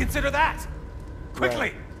 Maybe consider that.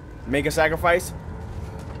 Quickly. Right. Make a sacrifice?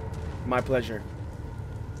 My pleasure.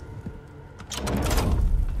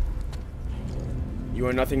 You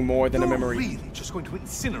are nothing more than a memory. You're really just going to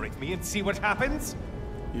incinerate me and see what happens?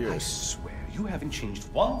 Yes. I swear, you haven't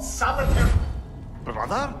changed one solitary...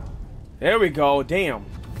 Brother? There we go. Damn.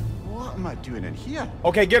 What am I doing in here?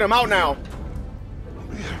 Okay, get him out now.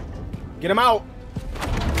 Get him out.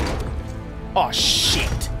 Oh,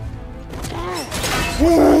 shit.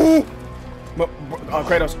 Ooh.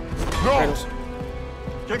 Kratos. No. Kratos.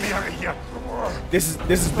 Get me out of here. This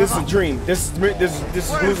is a dream. This is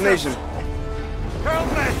hallucination. Help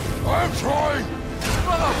me! I'm trying!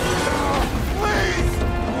 Please!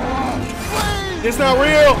 Please! It's not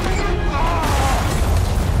real.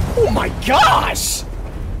 Oh my gosh!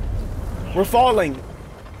 We're falling.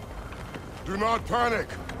 Do not panic.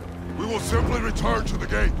 We will simply return to the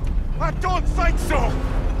gate. I don't think so!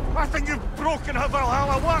 I think you've broken how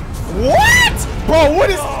Valhalla works! What? Bro, what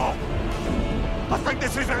is... I think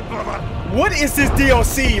this is it, brother! What is this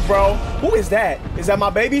DLC, bro? Who is that? Is that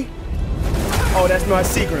my baby? Oh, that's not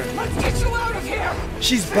Secret. Let's get you out of here!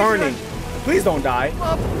 She's burning. Please don't die.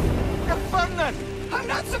 You're burning! I'm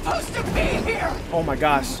not supposed to be here! Oh my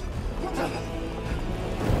gosh.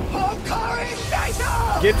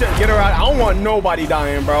 Get Get her out. I don't want nobody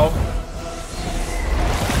dying, bro.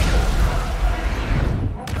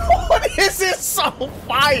 What is this on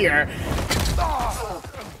fire?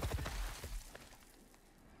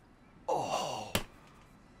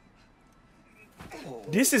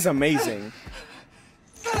 This is amazing.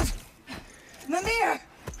 Mimir!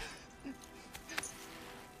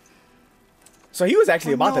 So he was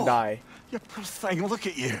actually about to no. die. You poor thing, look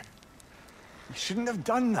at you. You shouldn't have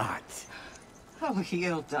done that. Oh,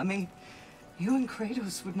 heal, dummy. You and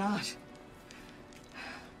Kratos would not.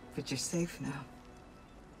 But you're safe now.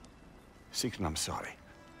 Secret, I'm sorry.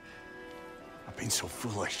 I've been so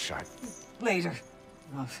foolish. Later,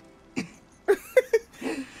 love.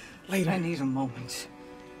 Later. I need a moment.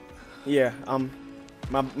 Yeah,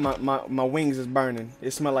 my wings is burning.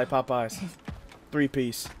 It smell like Popeyes.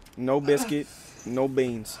 3-piece. No biscuit, no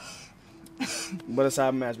beans. But a side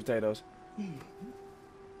of mashed potatoes.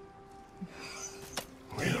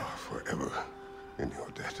 We are forever in your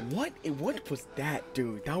debt. What was that,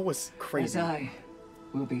 dude? That was As crazy. I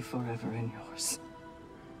will be forever in yours.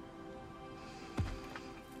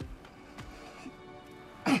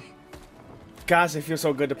 Gosh, it feels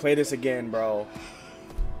so good to play this again, bro.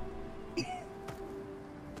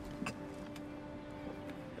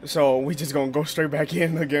 So we just gonna go straight back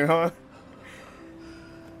in again, huh?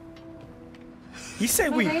 He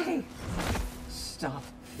said we... Lady. Stop.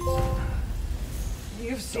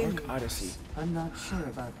 You've seen Dark Odyssey. I'm not sure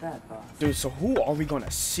about that, boss. Dude, so who are we gonna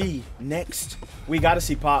see next? We gotta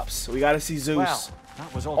see Pops. We gotta see Zeus. Well,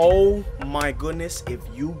 that was all. Oh my goodness, if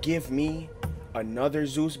you give me another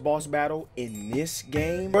Zeus boss battle in this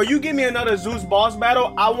game, bro, you give me another Zeus boss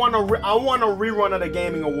battle, I want a rerun of the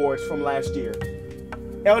gaming awards from last year.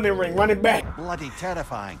 Elden Ring, run it back. Bloody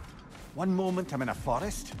terrifying. One moment I'm in a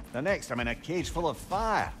forest, the next I'm in a cage full of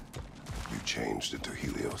fire. You changed into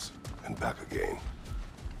Helios and back again.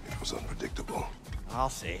 It was unpredictable. I'll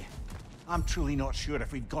say. I'm truly not sure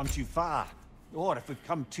if we've gone too far, or if we've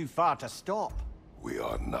come too far to stop. We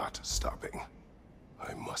are not stopping.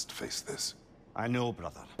 I must face this. I know,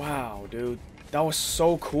 brother. Wow, dude, that was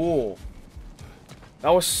so cool. That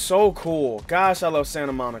was so cool. Gosh, I love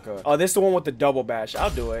Santa Monica. Oh, this is the one with the double bash. I'll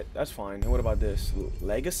do it. That's fine. And what about this?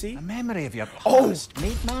 Legacy? A memory of your past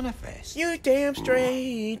made manifest. You damn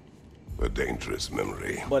straight. A dangerous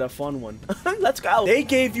memory. But a fun one. Let's go. They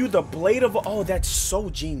gave you the Blade of... Oh, that's so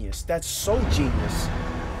genius. That's so genius.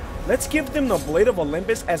 Let's give them the Blade of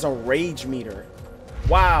Olympus as a rage meter.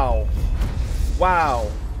 Wow. Wow.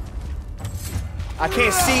 I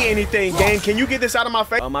can't see anything, game. Can you get this out of my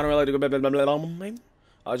face? I don't really do...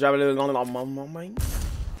 I'll drop it.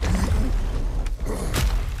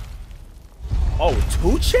 Oh,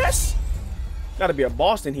 2 chests? Gotta be a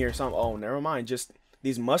boss in here or something. Oh, never mind. Just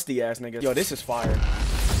these musty ass niggas. Yo, this is fire.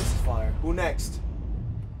 This is fire. Who next?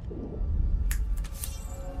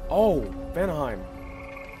 Oh, Vanaheim.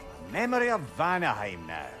 Memory of Vanaheim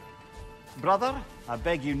now. Brother, I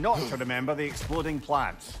beg you not to remember the exploding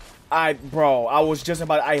plants. Bro, I was just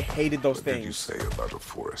about... I hated those What did you things. say about a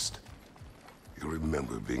forest? You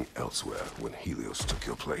remember being elsewhere when Helios took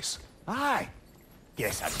your place. Aye.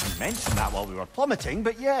 Yes, I didn't mention that while we were plummeting,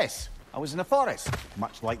 but yes, I was in a forest,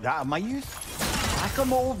 much like that of my youth. Back on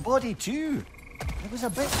my old body, too. It was a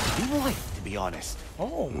bit dreamlike, to be honest.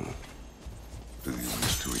 Oh. Do you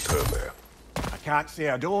wish to return there? I can't say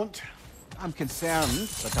I don't. I'm concerned,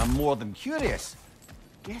 but I'm more than curious.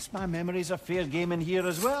 Guess my memories are fair game in here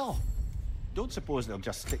as well. Don't suppose they'll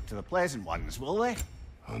just stick to the pleasant ones, will they?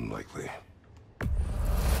 Unlikely.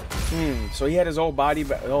 So he had his old body,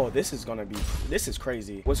 but oh, this is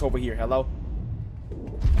crazy. What's over here? Hello?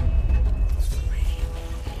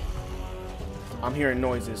 I'm hearing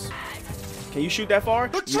noises. Can you shoot that far?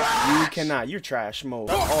 You cannot. You're trash mode.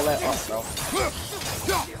 All that up, bro.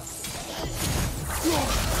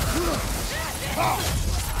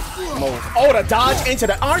 Move. Oh, the dodge into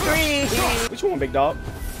the artery. Which one, big dog?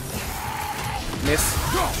 Miss.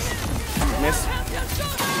 Miss.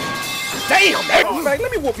 Damn, man.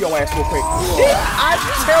 Let me whoop your ass real quick. Did I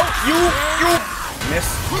tell you? Miss.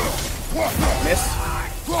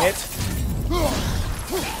 Hit.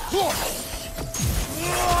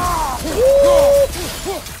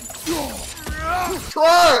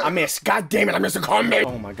 I missed. God damn it, I missed a combat.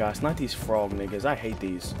 Oh my gosh, not these frog niggas. I hate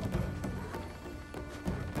these.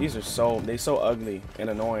 These are so ugly and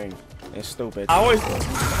annoying and stupid.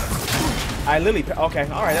 I literally, okay,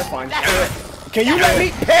 all right, that's fine. Can you let me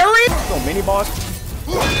parry? No mini boss.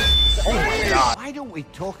 Oh my god. Why don't we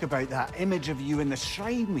talk about that image of you in the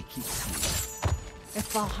shrine we keep seeing? If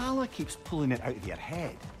Valhalla keeps pulling it out of your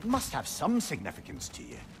head, it must have some significance to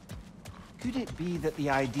you. Could it be that the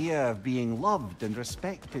idea of being loved and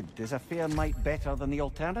respected is a fair mite better than the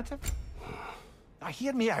alternative? Now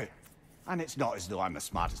hear me out. And it's not as though I'm the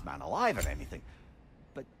smartest man alive or anything.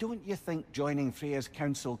 But don't you think joining Freya's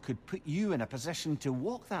council could put you in a position to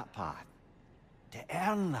walk that path? To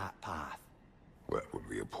earn that path? That would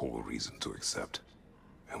be a poor reason to accept.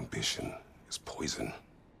 Ambition is poison.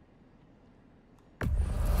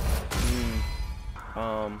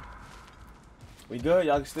 We good?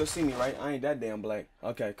 Y'all can still see me, right? I ain't that damn black.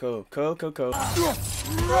 Okay, cool. Cool.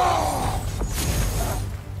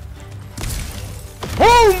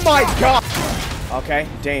 Oh my god! Okay,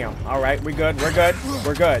 damn. Alright, we're good.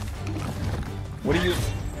 What do you...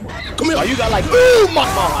 Come here. Oh, you got like... Ooh, my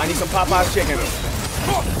mama. I need some Popeye's chicken.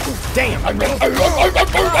 Damn.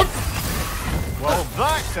 Well,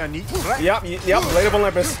 that's a neat trick. Yep, Blade of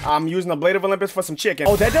Olympus. I'm using the Blade of Olympus for some chicken.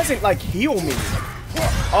 Oh, that doesn't, like, heal me.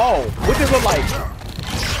 Oh, what does it look like?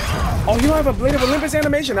 Oh, you don't have a Blade of Olympus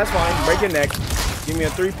animation? That's fine. Break your neck. Give me a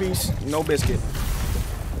 3-piece, no biscuit.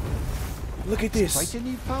 Look at this. Quite a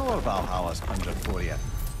new power Valhalla's conjured for you.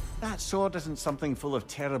 That sword isn't something full of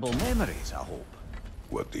terrible memories, I hope.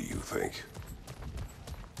 What do you think?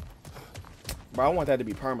 Bro, I want that to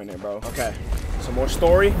be permanent, bro. Okay. Some more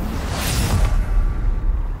story.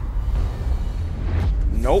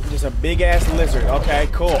 Nope, just a big ass lizard. Okay,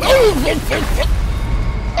 cool.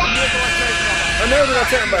 I never got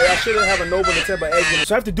temper. I shouldn't have a noble to temper eggs in it.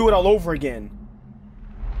 So I have to do it all over again.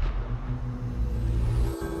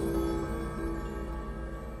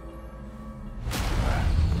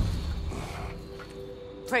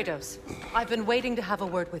 Kratos, I've been waiting to have a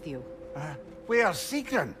word with you. Where's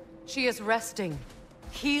Sigrun? She is resting,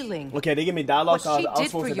 healing. Okay, they give me dialogue. What she I was did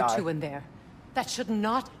supposed for to you die. two in there, that should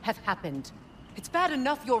not have happened. It's bad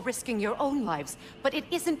enough you're risking your own lives, but it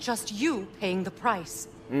isn't just you paying the price.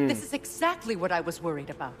 This is exactly what I was worried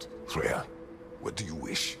about. Freya, what do you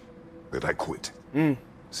wish? That I quit?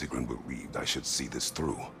 Sigrun believed I should see this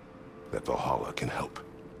through. That Valhalla can help.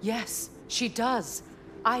 Yes, she does.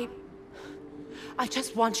 I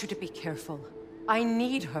just want you to be careful. I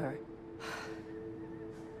need her.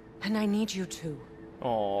 And I need you too.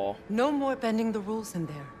 Aww. No more bending the rules in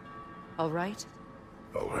there. All right?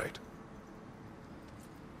 All right.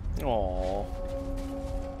 Aww.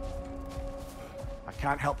 I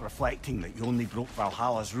can't help reflecting that you only broke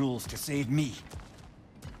Valhalla's rules to save me.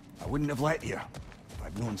 I wouldn't have let you if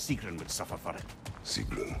I'd known Sigrun would suffer for it.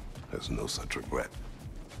 Sigrun has no such regret.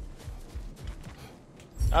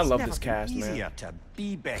 I love It's this never cast, been man. easier to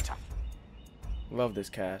be better. Love this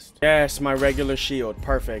cast. Yes, my regular shield.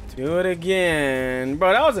 Perfect. Do it again.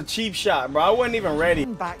 Bro, that was a cheap shot, bro. I wasn't even ready.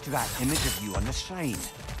 Going back to that image of you on the shrine.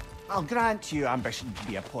 I'll grant you ambition to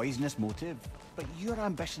be a poisonous motive, but your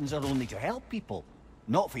ambitions are only to help people,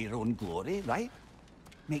 not for your own glory, right?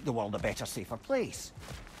 Make the world a better, safer place.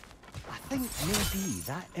 I think maybe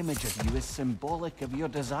that image of you is symbolic of your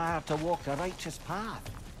desire to walk a righteous path.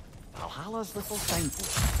 Valhalla's little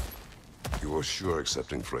signpost. You're sure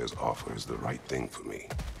accepting Freya's offer is the right thing for me?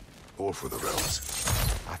 Or for the realms?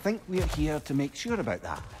 I think we're here to make sure about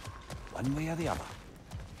that, one way or the other.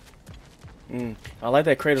 I like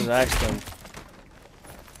that Kratos asked him.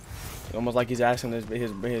 Almost like he's asking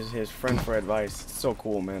his friend for advice. It's so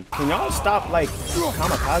cool, man. Can y'all stop, like,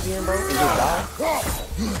 kamikazing, bro, and just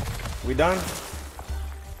die? We done?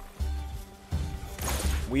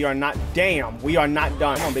 We are not. Damn, we are not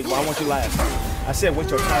done. Come on, big boy. I want you last. I said, what's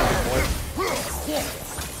your time, big boy?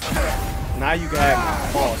 Now you can have me.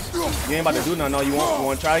 Pause. You ain't about to do nothing. No, you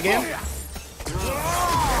want to try again? You want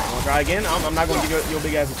to try again? I'm not going to give your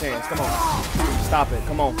big ass a chance. Come on. Stop it.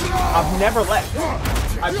 Come on. I've never left.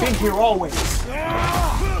 I've been here always.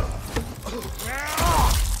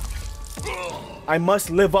 I must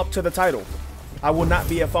live up to the title. I will not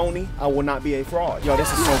be a phony. I will not be a fraud. Yo,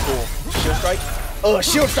 this is so cool. Shield strike?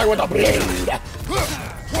 Shield strike with a blade.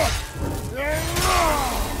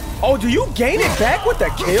 Oh, do you gain it back with the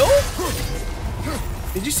kill?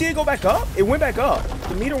 Did you see it go back up? It went back up.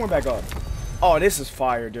 The meter went back up. Oh, this is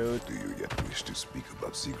fire, dude. Do you yet wish to speak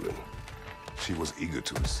about Sigrun? She was eager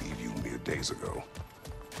to receive you mere days ago.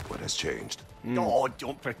 What has changed? Oh,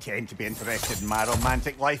 don't pretend to be interested in my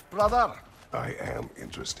romantic life, brother. I am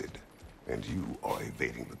interested, and you are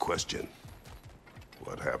evading the question.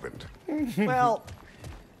 What happened? Well,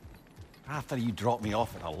 after you dropped me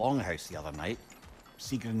off at a longhouse the other night,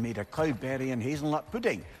 Sigrun made a cloudberry and hazelnut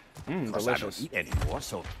pudding. Of course, I don't eat anymore,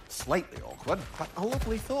 so slightly awkward, but a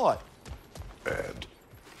lovely thought. And?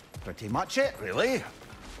 Pretty much it, really.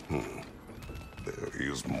 There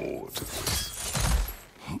is more to this.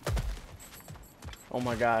 Oh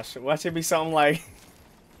my gosh. Watch it be something like...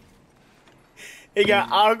 It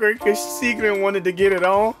got awkward because Sigrun wanted to get it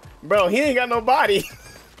on. Bro, he ain't got no body.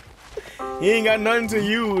 He ain't got nothing to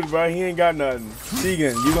use, bro. He ain't got nothing.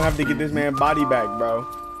 Sigrun, you gonna have to get this man body back, bro.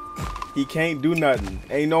 He can't do nothing.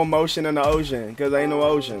 Ain't no motion in the ocean because ain't no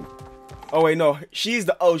ocean. Oh, wait, no. She's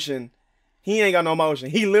the ocean. He ain't got no motion.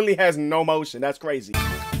 He literally has no motion. That's crazy.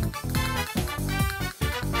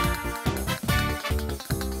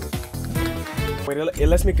 Wait, it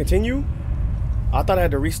lets me continue? I thought I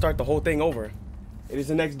had to restart the whole thing over. It is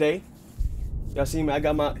the next day. Y'all see me? I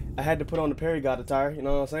had to put on the Perry God attire. You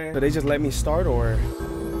know what I'm saying? So they just let me start, or?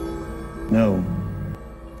 No.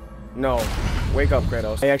 No. Wake up,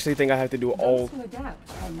 Kratos. I actually think I have to do all. Those who adapt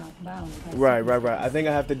are not bound by Right. I think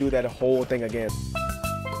I have to do that whole thing again.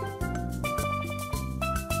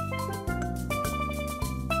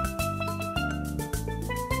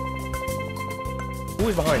 Who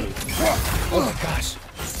is behind me? Oh my gosh.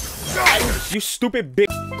 You stupid bitch.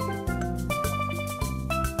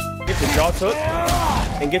 Get your jaw took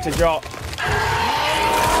and get your jaw.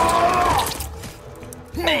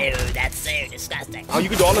 Ew, that's so disgusting. Oh, you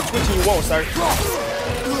can do all the twitching you want, sir.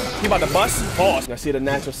 You about to bust? Pause. Y'all see the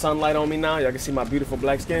natural sunlight on me now? Y'all can see my beautiful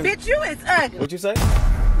black skin? Bitch, you is ugly. What'd you say?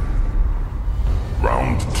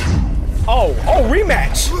 Round 2. Oh,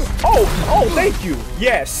 rematch. Oh, thank you.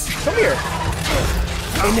 Yes. Come here.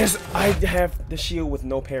 And I have the shield with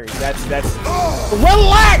no parry. That's.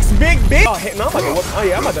 Relax, big bitch. Oh, hey, no, I'm about to whoop. Oh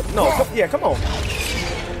yeah, I'm about to. No, come on.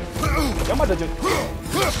 I'm about to just.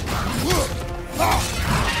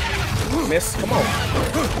 Miss, come on.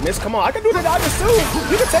 Miss, come on. I can do the dodges too.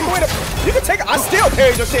 You can take away the. You can take. I still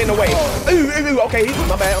parried your shit in the way. Ooh, okay,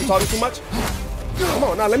 my bad. I'm talking too much. Come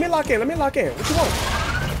on, now let me lock in. What you want?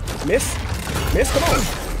 Miss, come on.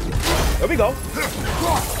 There we go.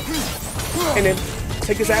 And then.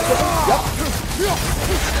 Take his ass with him.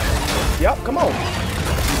 Yep, come on.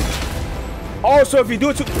 Oh, so if you do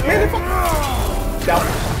it too... Man,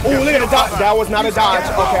 oh, look at the dodge. That was not a dodge.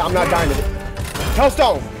 Okay, I'm not dying to it.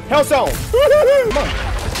 Hellstone. Come on.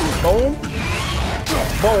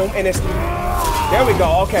 Boom. And it's... There we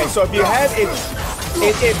go. Okay, so if you have it...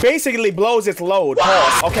 It basically blows its load.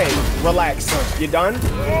 Pause. Okay, relax. You done?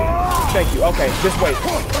 Thank you. Okay, just wait.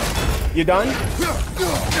 You done?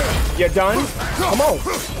 You're done? Come on.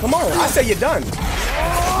 I say you're done.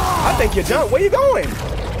 I think you're done. Where you going?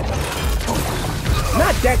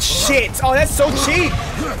 Not that shit. Oh, that's so cheap.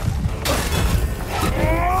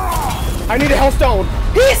 I need a Hellstone.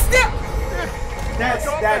 He's still.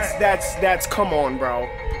 That's. Come on, bro.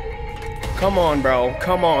 Come on, bro.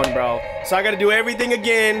 So I gotta do everything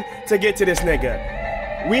again to get to this nigga.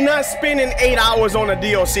 We not spending 8 hours on a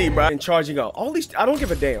DLC, bro. And charging up. All these, I don't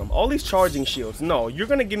give a damn. All these charging shields. No, you're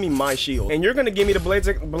gonna give me my shield. And you're gonna give me the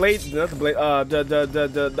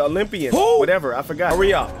the Olympian. Who? Whatever, I forgot.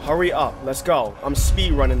 Hurry up. Let's go. I'm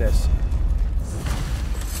speed running this.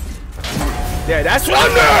 Yeah, that's what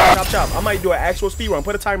I'm doing. Chop. I might do an actual speed run.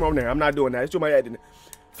 Put a timer on there. I'm not doing that. It's too much editing.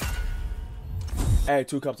 I had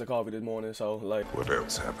 2 cups of coffee this morning, so like. What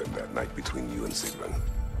else happened that night between you and Sigrun?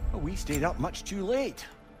 Well, we stayed up much too late.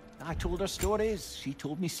 I told her stories, she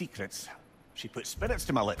told me secrets. She put spirits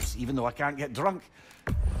to my lips, even though I can't get drunk.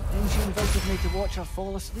 Then she invited me to watch her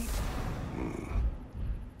fall asleep.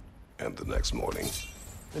 And the next morning?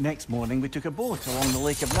 The next morning, we took a boat along the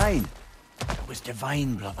Lake of Nine. It was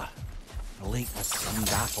divine, brother. The lake was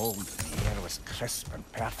sun-dappled, the air was crisp and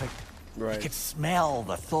perfect. Right. You could smell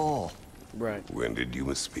the thaw. Right. When did you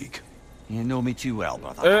misspeak? You know me too well,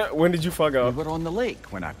 brother. When did you fuck up? We were on the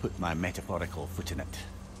lake when I put my metaphorical foot in it.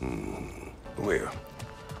 Where?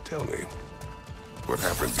 Tell me. What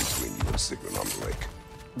happened between you and Sigrun on the lake?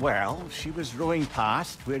 Well, she was rowing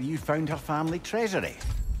past where you found her family treasury.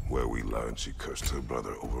 Where we learned she cursed her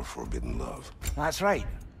brother over forbidden love. That's right.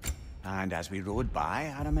 And as we rowed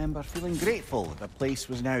by, I remember feeling grateful that the place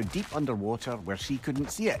was now deep underwater where she couldn't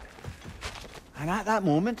see it. And at that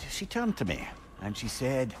moment, she turned to me, and she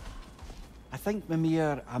said, I think,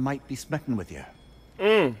 Mimir, I might be smitten with you.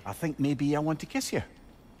 I think maybe I want to kiss you.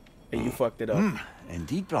 And you fucked it up.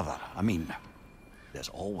 Indeed, brother. I mean, there's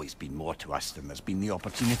always been more to us than there's been the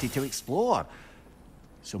opportunity to explore.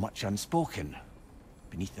 So much unspoken,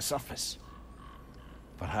 beneath the surface.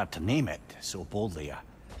 For her to name it so boldly, it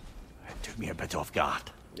took me a bit off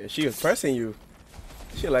guard. Yeah, she was pressing you.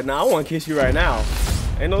 She like, nah, I want to kiss you right now.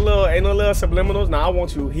 Ain't no little subliminals. Nah, I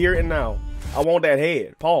want you here and now. I want that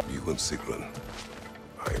head. Paul. You and Sigrun.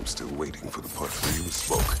 I am still waiting for the part where you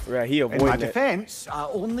spoke. Right, he avoided In my that. defense, I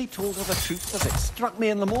only told her the truth as it struck me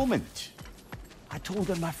in the moment. I told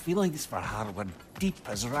her my feelings for her were deep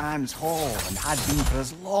as Rand's Hall and had been for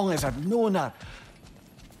as long as I've known her.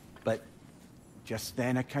 But just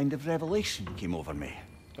then a kind of revelation came over me.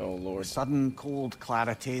 Oh, Lord. A sudden cold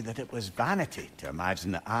clarity that it was vanity to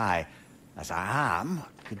imagine that I, as I am,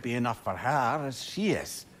 could be enough for her as she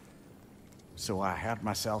is. So I heard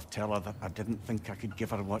myself tell her that I didn't think I could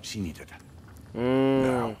give her what she needed.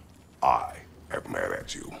 Now, I am mad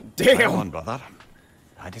at you. Damn. Come on, brother.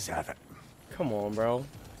 I deserve it. Come on, bro.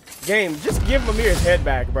 Game, just give Mimir his head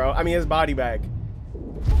back, bro. I mean, his body back.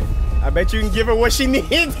 I bet you can give her what she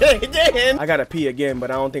needs again. I gotta pee again,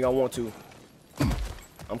 but I don't think I want to.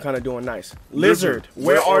 I'm kind of doing nice. Lizard,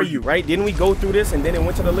 where are you? Right? Didn't we go through this and then it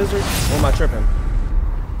went to the lizard? Or am I tripping?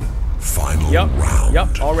 Final round.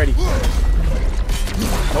 Yep, already.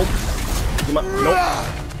 Nope. Nope.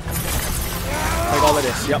 Take all of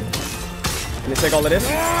this. Yep. And then take all of this.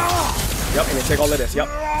 Yep. And then take all of this. Yep.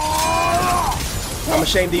 I'm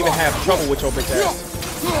ashamed to even have trouble with your bitch ass.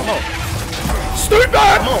 Come on. Stupid!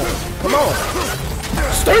 Come on. Come on.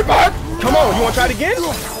 Stupid! Come on. You want to try it again? You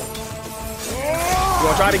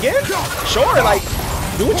want to try it again? Sure. Like,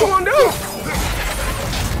 do what you want to do.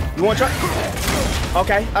 You want to try?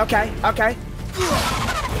 Okay. Okay. Okay.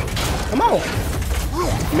 Come on.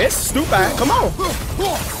 Miss, stupid, come on.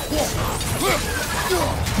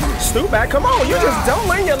 Stupid, come on. You just don't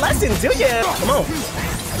learn your lesson, do you? Come on.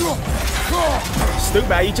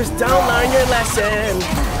 Stupid, you just don't learn your lesson.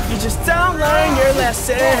 You just don't learn your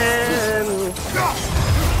lesson.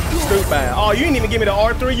 Stupid. Oh, you didn't even give me the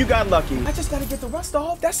R3. You got lucky. I just gotta get the rust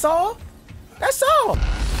off. That's all. That's all.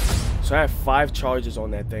 So I have 5 charges on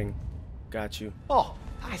that thing. Got you. Oh,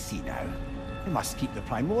 I see now. We must keep the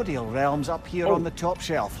primordial realms up here on the top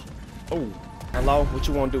shelf. Oh, hello? What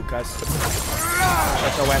you want to do, cuz?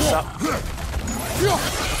 Shut your ass up.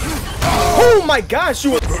 Oh my gosh,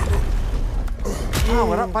 you... Ah,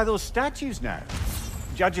 we're up by those statues now.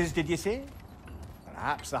 Judges, did you say?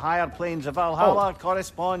 Perhaps the higher planes of Valhalla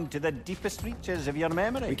correspond to the deepest reaches of your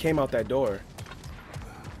memory. We came out that door.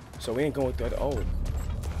 So we ain't going through the...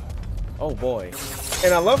 Oh boy.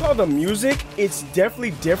 And I love how the music, it's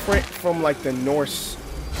definitely different from like the Norse.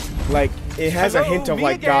 Like it has a hint of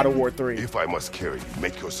like God of War 3. If I must carry you,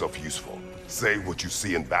 make yourself useful. Say what you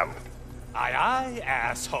see in battle. Aye aye,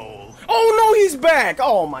 asshole. Oh no, he's back.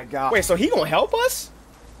 Oh my god. Wait, so he gonna help us?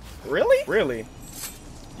 Really? Really?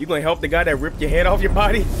 You gonna help the guy that ripped your head off your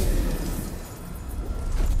body?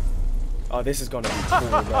 Oh, this is gonna be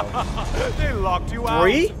cool, bro. They locked you out.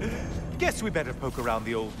 3? Guess we better poke around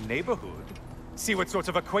the old neighborhood. See what sorts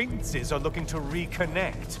of acquaintances are looking to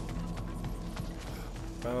reconnect.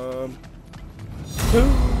 2.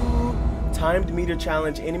 Timed meter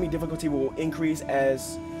challenge. Enemy difficulty will increase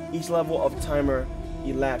as each level of timer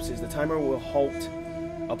elapses. The timer will halt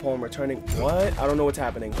upon returning. What? I don't know what's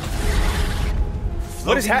happening.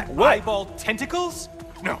 What is What? Eyeball tentacles?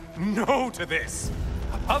 No, no to this.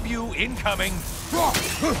 Above you, incoming. Oh,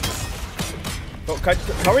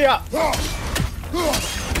 hurry up.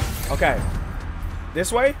 Okay.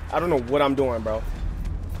 This way? I don't know what I'm doing, bro.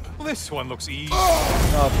 This one looks easy.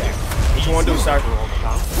 Okay. What you want to do, sir?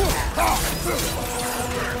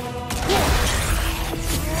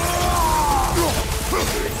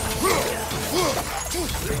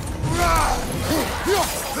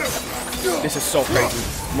 This is so crazy.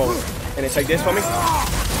 Mode. And then take this for me.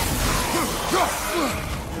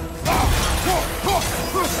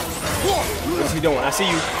 What's he doing? I see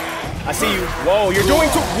you. I see you. Whoa, you're doing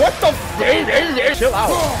too. What the f? Chill out.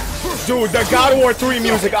 Dude, the God of War 3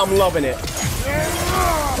 music, I'm loving it.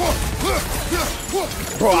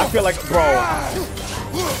 Bro, I feel like, bro.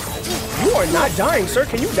 You are not dying, sir.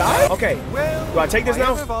 Can you die? Okay. Do I take this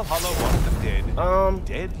now?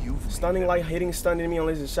 Stunning light, hitting stun enemy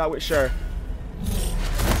unless it's shot with. Sure.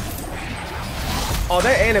 Oh,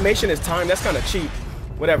 that animation is timed. That's kind of cheap.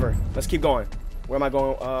 Whatever. Let's keep going. Where am I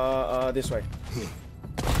going? This way.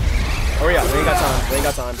 Hurry up. We ain't got time. We ain't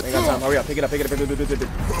got time. We ain't got time. Hurry up. Pick it up. Pick it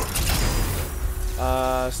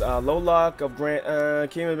up. Low lock of Grant.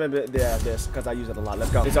 Yeah, this, because I use it a lot.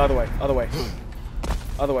 Let's go. It's the other way. Other way.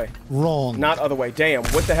 Other way. Wrong. Not other way. Damn.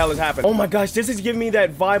 What the hell is happening? Oh my gosh. This is giving me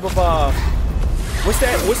that vibe of, what's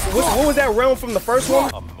that? What was that realm from the first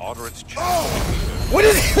one? A moderate challenge. What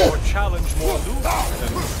is it? More challenge, more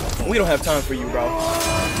loot. We don't have time for you, bro.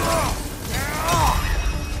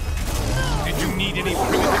 Did you need any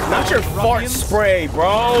Not your fart spray,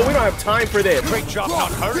 bro. We don't have time for this. Great job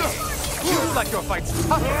not hurrying. You like your fights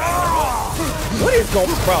tough. What is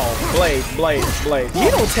going, bro? Blade. He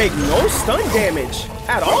don't take no stun damage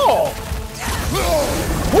at all.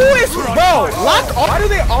 Who is, bro? Lock on. Why do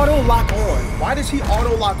they auto lock on? Why does he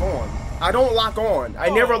auto lock on? I don't lock on. I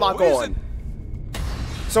never lock on.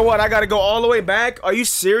 So what? I gotta go all the way back? Are you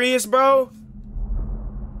serious, bro?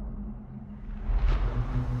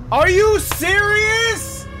 Are you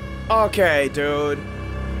serious? Okay, dude.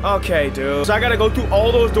 Okay, dude. So I gotta go through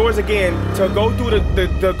all those doors again to go through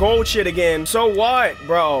the gold shit again. So what,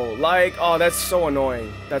 bro? Like, oh, that's so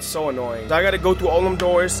annoying. That's so annoying. So I gotta go through all them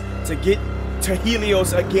doors to get to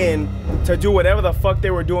Helios again to do whatever the fuck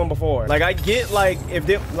they were doing before. Like, I get, like, if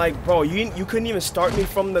they, like, bro, you couldn't even start me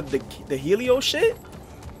from the Helios shit?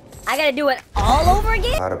 I gotta do it all over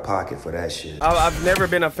again? Out of pocket for that shit. I've never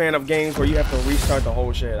been a fan of games where you have to restart the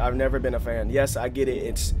whole shit. I've never been a fan. Yes, I get it.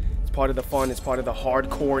 It's part of the fun. It's part of the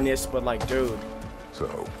hardcoreness. But like, dude.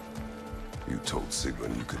 So, you told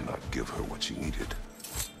Sigrun you could not give her what she needed.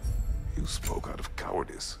 You spoke out of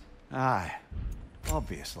cowardice. Aye,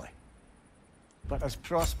 obviously. But as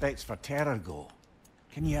prospects for terror go,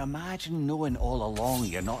 can you imagine knowing all along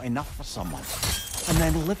you're not enough for someone? And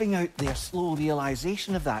then living out their slow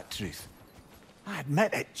realization of that truth? I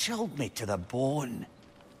admit it chilled me to the bone.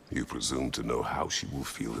 You presume to know how she will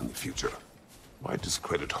feel in the future. Why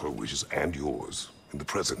discredit her wishes and yours in the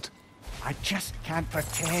present? I just can't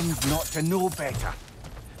pretend not to know better.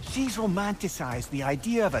 She's romanticized the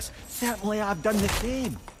idea of us. Certainly I've done the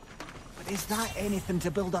same. But is that anything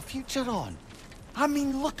to build a future on? I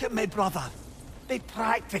mean, look at me, brother. Be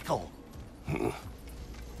practical.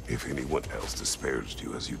 If anyone else disparaged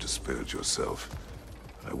you as you disparaged yourself,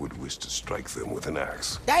 I would wish to strike them with an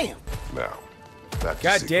axe. Damn. Now, that's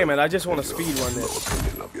God damn it, I just want to speed run low this.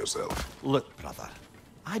 opinion of yourself. Look, brother.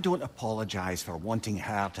 I don't apologize for wanting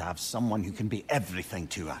her to have someone who can be everything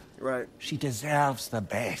to her. Right. She deserves the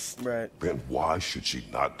best. Right. Then why should she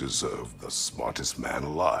not deserve the smartest man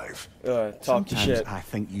alive? Talk Sometimes your shit. I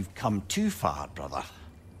think you've come too far, brother.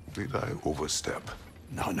 Did I overstep?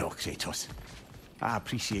 No, Kratos. I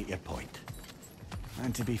appreciate your point.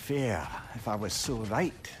 And to be fair, if I was so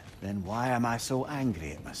right, then why am I so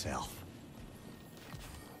angry at myself?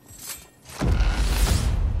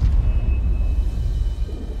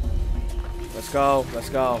 Let's go. Let's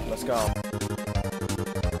go. Let's go.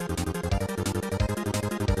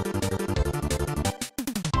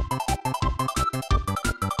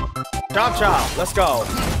 Chop chop. Let's go.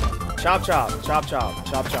 Chop chop. Chop chop.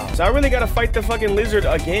 Chop chop. So I really gotta fight the fucking lizard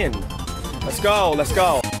again. Let's go. Let's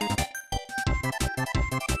go.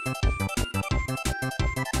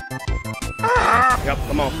 Yep,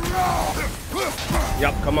 come on.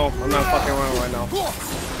 Yep, come on. I'm not fucking around right now.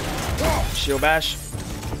 Shield bash.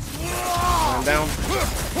 I'm down.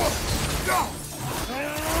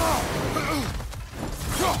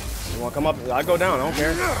 You wanna come up? I go down. I don't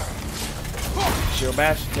care. Shield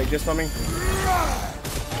bash. Take this from me.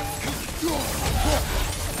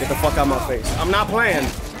 Get the fuck out of my face. I'm not playing.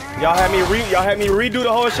 Y'all had me redo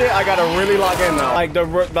the whole shit. I gotta really log in now. Like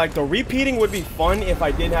the repeating would be fun if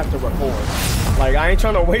I didn't have to record. Like, I ain't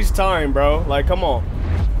trying to waste time, bro. Like, come on.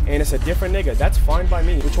 And it's a different nigga. That's fine by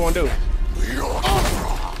me. What you wanna do?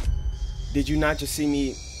 Did you not just see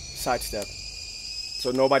me sidestep?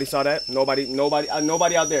 So nobody saw that? Nobody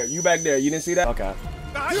out there. You back there. You didn't see that? Okay.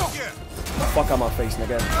 Fuck out my face,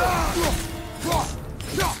 nigga.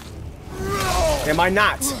 Am I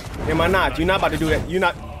not? Am I not? You're not about to do that. You're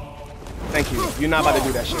not. Thank you. You're not about to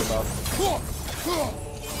do that shit, bro.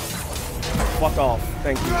 Fuck off.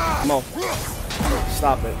 Thank you. Come on.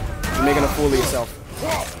 Stop it. You're making a fool of yourself.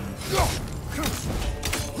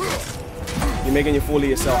 You're making a fool of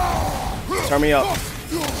yourself. Turn me up.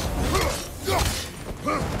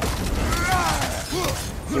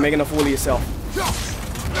 You're making a fool of yourself.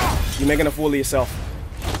 You're making a fool of yourself.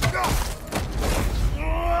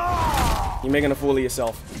 You're making a fool of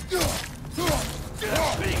yourself.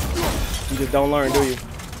 You just don't learn, do you?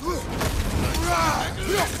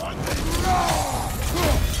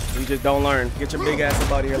 You just don't learn. Get your big ass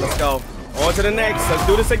up out of here. Let's go. On to the next. Let's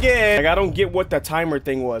do this again. Like, I don't get what the timer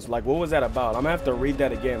thing was. Like, what was that about? I'm gonna have to read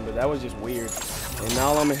that again, but that was just weird. And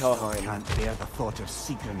now I'm in Helheim. I can't bear the thought of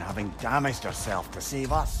Sigrun having damaged herself to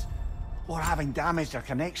save us. Or having damaged her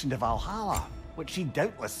connection to Valhalla, which she'd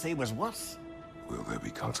doubtless say was worse. Will there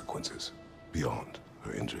be consequences beyond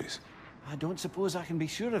her injuries? I don't suppose I can be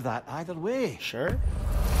sure of that either way. Sure.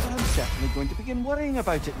 But I'm certainly going to begin worrying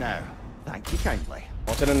about it now. Thank you kindly.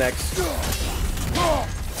 On to the next.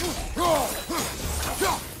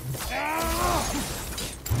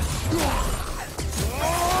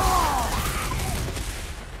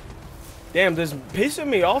 Damn, does pissing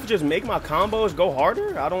me off just make my combos go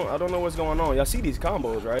harder? I don't know what's going on. Y'all see these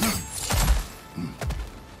combos, right?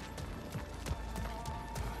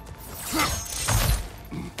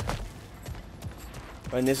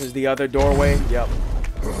 And this is the other doorway. Yep.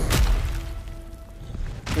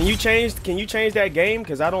 Can you change that game?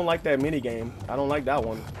 Cause I don't like that mini game. I don't like that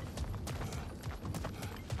one.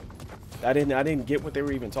 I didn't get what they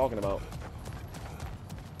were even talking about.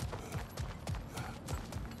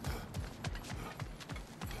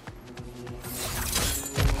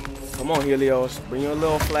 Come on, Helios. Bring your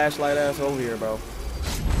little flashlight ass over here, bro.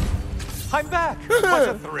 I'm back! What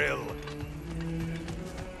a thrill!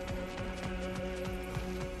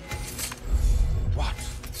 What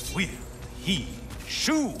will he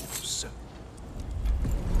choose?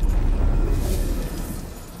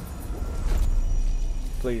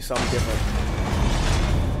 Please, something different.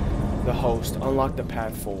 The host. Unlock the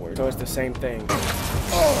path forward. So it's the same thing.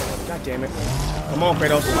 Oh, God damn it. Come on,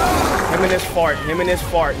 Kratos. Him and this fart. Him and this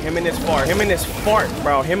fart. Him and this fart. Him and this fart,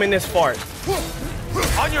 bro. Him and this fart.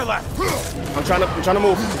 On your left. I'm trying to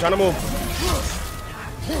move. I'm trying to move.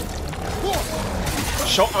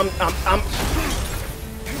 Show. I'm.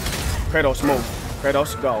 Kratos, move.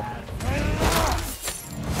 Kratos, go.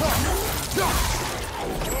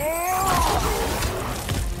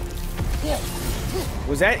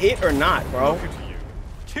 Was that it or not, bro? Look at you.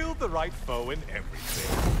 Killed the right foe in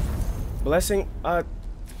everything. Blessing, bro,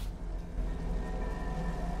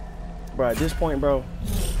 at this point, bro,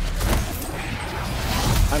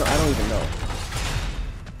 I don't even know.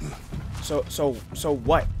 So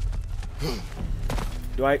what?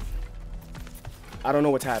 I don't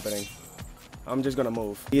know what's happening. I'm just gonna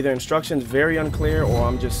move. Either instructions very unclear or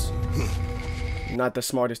I'm just not the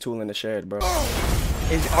smartest tool in the shed, bro.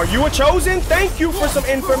 Are you a chosen? Thank you for some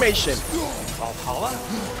information. Valhalla?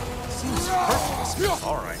 Seems hurtless.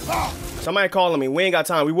 All right. Somebody calling me. We ain't got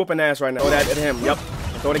time. We whooping ass right now. Throw that at him. Yep.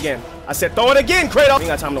 Throw it again. I said throw it again, Kratos. We ain't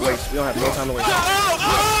got time to waste. We don't have no time to waste.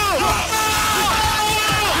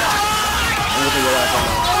 I'm looking your ass right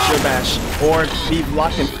now. Shield bash. Or be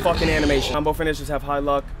locked in fucking animation. Combo finishers have high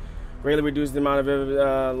luck. Greatly reduce the amount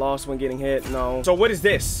of loss when getting hit. No. So what is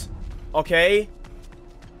this? Okay.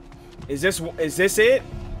 Is this it?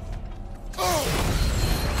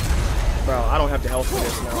 Bro, I don't have the health for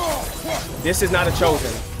this now. This is not a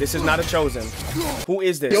chosen. This is not a chosen. Who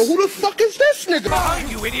is this? Yo, who the fuck is this nigga? Behind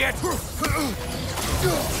you, idiot!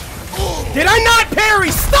 Did I not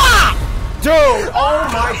parry? Stop! Dude, oh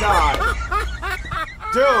my god.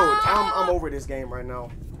 Dude, I'm over this game right now.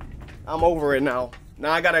 I'm over it now.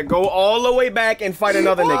 Now I gotta go all the way back and fight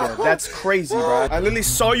another nigga. That's crazy, bro. I literally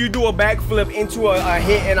saw you do a backflip into a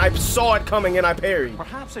hit and I saw it coming and I parried.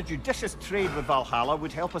 Perhaps a judicious trade with Valhalla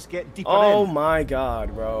would help us get deeper in. Oh my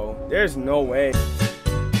god, bro. There's no way. Did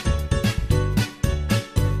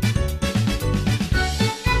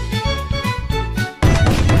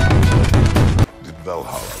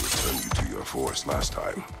Valhalla return you to your force last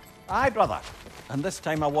time? Aye, brother. And this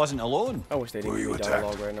time I wasn't alone. I wish they didn't give me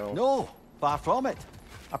dialogue right now. No, far from it.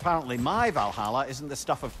 Apparently my Valhalla isn't the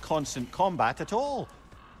stuff of constant combat at all.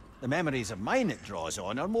 The memories of mine it draws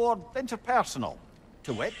on are more interpersonal.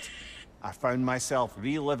 To wit, I found myself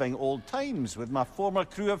reliving old times with my former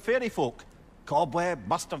crew of fairy folk. Cobweb,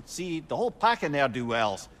 mustard seed, the whole pack of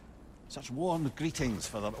ne'er-do-wells. Such warm greetings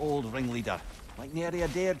for their old ringleader, like nary a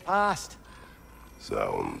day had passed.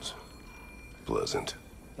 Sounds pleasant.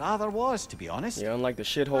 Rather was, to be honest. Yeah, unlike the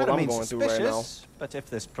shithole I'm going through right now. But if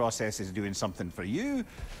this process is doing something for you,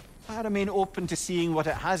 I remain open to seeing what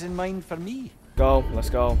it has in mind for me. Go, let's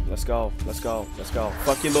go, let's go, let's go, let's go.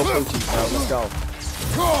 Fuck your little coochie, bro, let's go.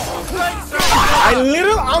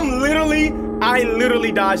 I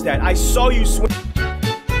literally dodged that. I saw you swing.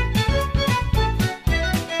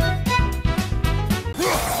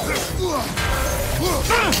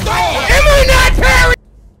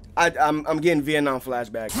 I'm getting Vietnam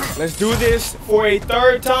flashback. Let's do this for a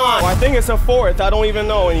third time. I think it's a fourth. I don't even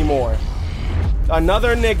know anymore.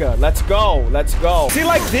 Another nigga. Let's go. Let's go. See,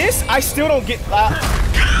 like this, I still don't get.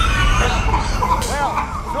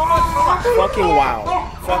 Fucking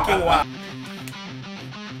wow. Fucking wow.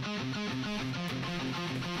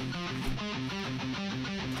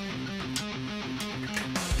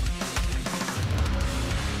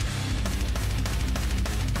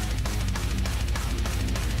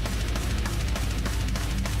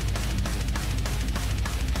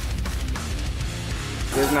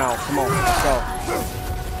 Here's now. Come on. Let's go.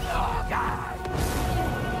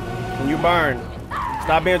 Can you burn?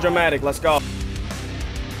 Stop being dramatic. Let's go.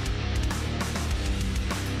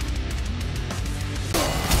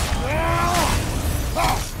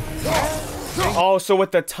 Oh, so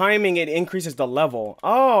with the timing, it increases the level.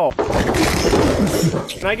 Oh.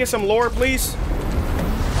 Can I get some lore, please?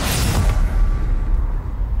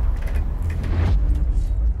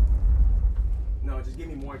 No, just give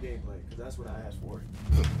me more gameplay, because that's what I asked for.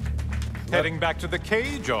 Heading back to the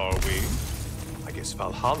cage, are we? I guess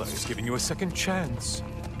Valhalla is giving you a second chance.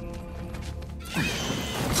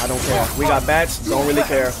 I don't care. We got bats, don't really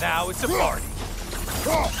care. Now it's a party.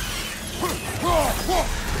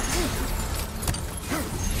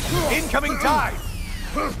 Incoming tide!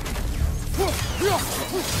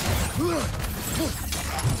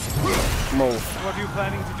 Move. What are you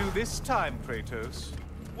planning to do this time, Kratos?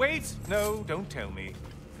 Wait, no, don't tell me.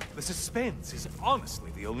 The suspense is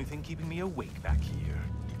honestly the only thing keeping me awake back here.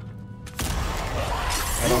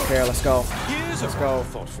 I don't care, let's go. Here's let's a go.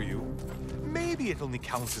 thought for you. Maybe it only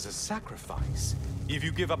counts as a sacrifice if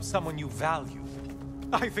you give up someone you value.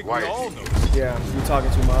 I think we all know. Yeah, you're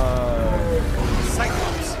talking too much.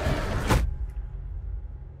 Cyclops.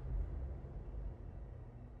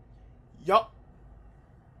 Yup.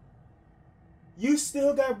 You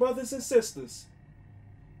still got brothers and sisters.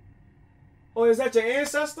 Oh, is that your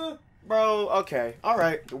ancestor? Bro, okay.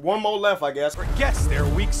 Alright. One more left, I guess. Guess their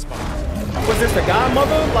weak spot. Was this the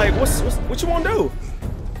godmother? Like, what you want to do?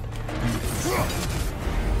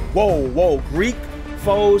 Whoa, whoa. Greek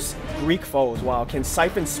foes. Wow. Can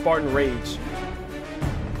siphon Spartan rage.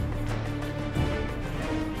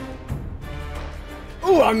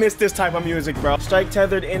 Ooh, I missed this type of music, bro. Strike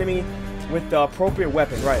tethered enemy with the appropriate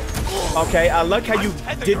weapon. Right. Okay, I like how you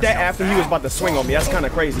did that after he was about to swing on me. That's kind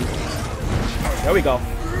of crazy. There we go.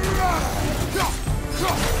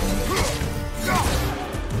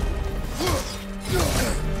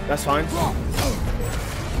 That's fine.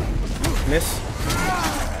 Miss.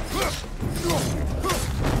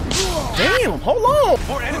 Damn, hold on.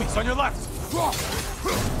 More enemies on your left.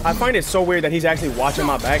 I find it so weird that he's actually watching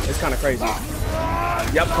my back. It's kind of crazy.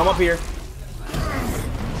 Yep, come up here.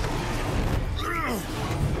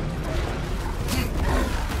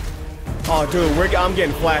 Oh, dude, I'm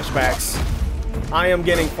getting flashbacks. I am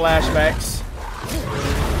getting flashbacks.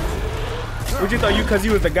 What you thought, because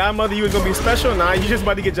you was the godmother, you was gonna be special? Nah, you just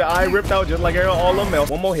about to get your eye ripped out just like all of them else.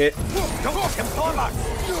 One more hit.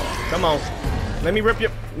 Come on. Let me rip you.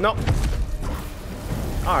 No.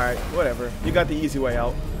 Alright, whatever. You got the easy way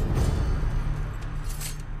out.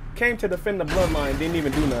 Came to defend the bloodline, didn't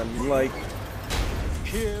even do nothing. Like,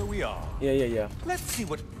 here we are. Yeah. Let's see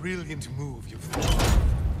what brilliant move you've thought.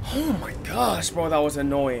 Oh my gosh, bro, that was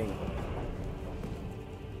annoying.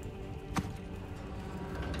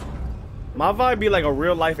 My vibe be like a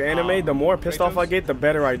real life anime. The more pissed off I get, the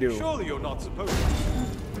better I do. Surely you're not supposed to.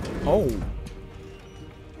 Oh.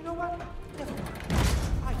 You know what?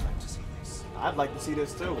 I'd like to see this. I'd like to see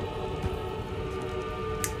this too.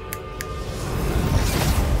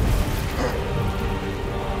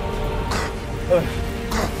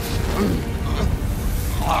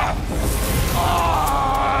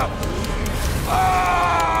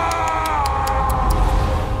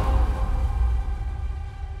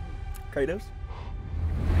 Kratos?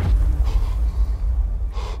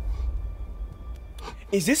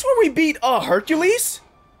 Is this where we beat Hercules?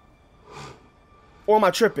 Or am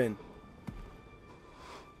I tripping?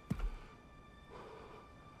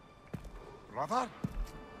 Brother?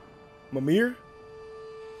 Mimir?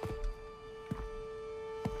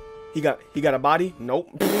 He got a body? Nope.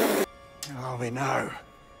 Oh, we know.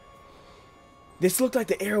 This looked like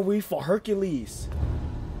the arrow we for Hercules.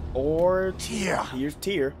 Or Tyr. Here's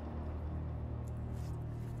Tyr.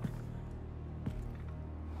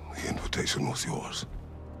 The invitation was yours.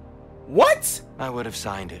 What? I would have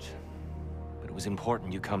signed it, but it was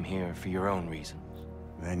important you come here for your own reasons.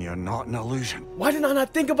 Then you're not an illusion. Why did I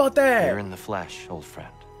not think about that? You're in the flesh, old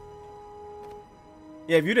friend.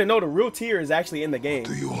 Yeah, if you didn't know, the real Tyr is actually in the game.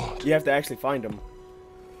 What do you want? You have to actually find him.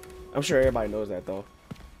 I'm sure everybody knows that, though.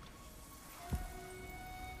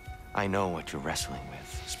 I know what you're wrestling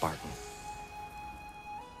with, Spartan.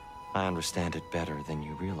 I understand it better than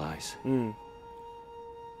you realize. The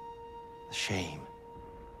shame.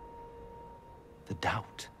 The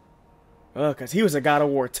doubt. Because he was a god of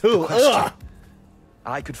war too.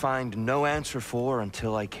 I could find no answer for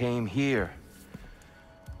until I came here.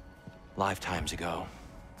 Lifetimes ago.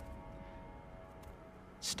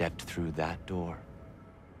 Stepped through that door.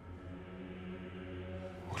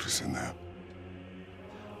 What is in there?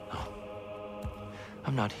 Oh.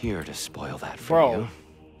 I'm not here to spoil that for you.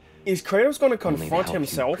 Is Kratos going to confront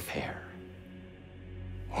himself? Prepare.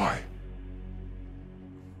 Why?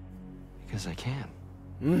 Because I can.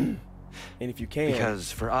 And if you can.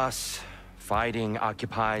 Because for us, fighting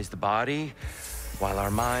occupies the body, while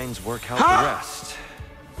our minds work out the rest.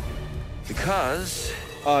 Because...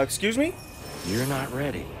 excuse me? You're not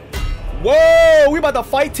ready. Whoa! We about to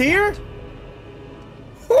fight Tyr?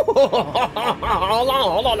 Hold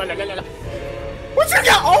on. What you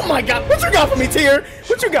got? Oh my god! What you got for me, Tyr?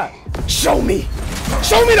 What you got? Show me!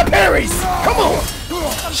 Show me the parries! Come on!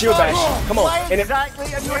 Shield bash. Come on. And then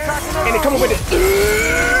come on with it.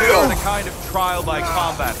 This is a kind of trial by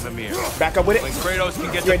combat, Mimir. Back up with it. When Kratos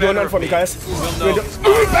can get you ain't doing nothing for me, cuz. We'll know.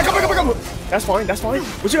 Back up. That's fine.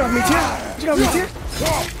 What you got for me, Tyr? What you got for me, Tyr?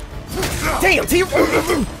 Damn, Tyr!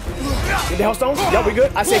 Get the Hellstone? Yep, we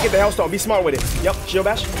good. I say get the Hellstone. Be smart with it. Yep, shield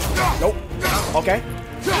bash. Nope. Okay.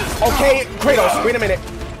 Okay, Kratos, wait a minute.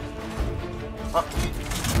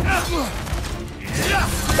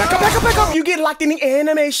 Back up. You get locked in the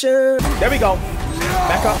animation. There we go.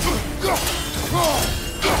 Back up.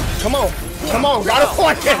 Come on. Gotta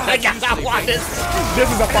watch it. I gotta watch this.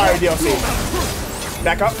 This is a fire DLC.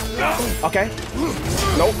 Back up. Okay.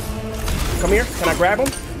 Nope. Come here. Can I grab him?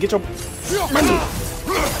 Get your...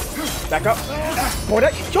 Back up. Boy,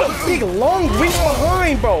 that you're a big, long reach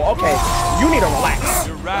behind, bro. Okay. You need to relax.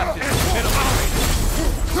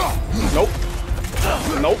 Nope.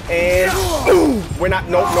 And we're not.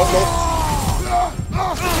 Nope.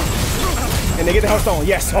 And they get the Hellstone.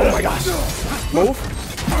 Yes. Oh my gosh. Move.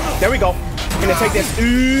 There we go. Gonna take this.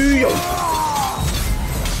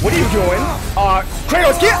 What are you doing?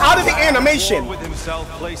 Kratos, get out of the animation. With himself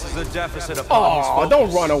places a deficit Oh,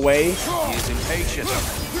 don't run away. He is impatient.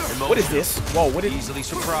 What is this? Whoa, what is... Easily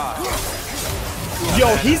surprised.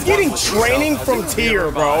 Yo, he's getting training from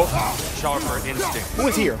Tyr, bro. Sharper instinct. Who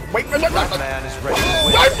is here? Wait, that man is ready to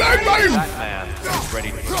win. That man is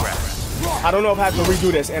ready to progress. I don't know if I have to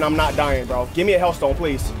redo this, and I'm not dying, bro. Give me a Hellstone,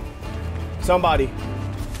 please. Somebody.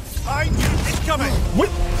 It's coming. What?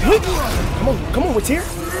 Come on with Tyr.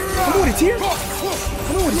 Come on with Tyr.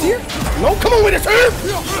 No, come on with it, Tyr.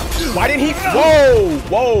 Why didn't he?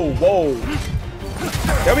 Whoa.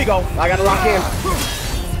 There we go. I gotta lock in.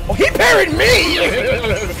 Oh, he parried me.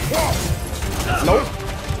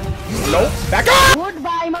 Nope. Back up.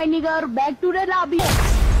 Goodbye, my nigger. Back to the lobby.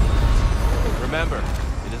 Remember,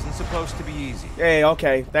 it isn't supposed to be easy. Hey,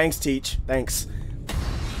 okay. Thanks, Teach. Thanks.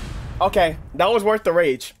 Okay, that was worth the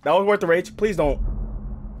rage. Please don't.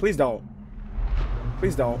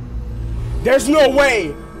 There's no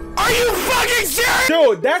way. Are you fucking serious?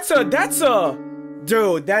 Dude, that's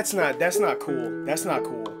not cool.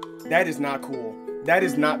 That is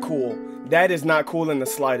not cool in the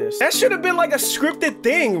slightest. That should have been like a scripted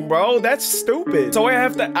thing, bro. That's stupid. So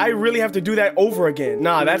I really have to do that over again.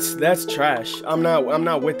 Nah, that's trash. I'm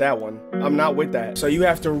not with that one. I'm not with that. So you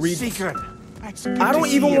have to read. Secret. I don't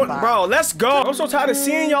even want, bro. Let's go. I'm so tired of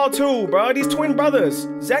seeing y'all too, bro. These twin brothers,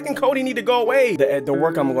 Zach and Cody, need to go away. The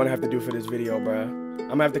work I'm gonna have to do for this video, bro. I'm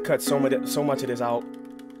gonna have to cut so much of this out,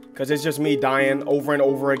 cause it's just me dying over and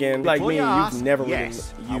over again. Like me and you've never really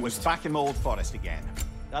used. I was back in the Old Forest again,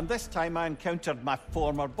 and this time I encountered my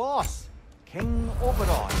former boss, King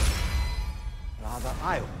Oberon. Rather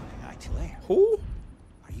eye-opening, actually. Who?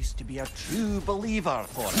 I used to be a true believer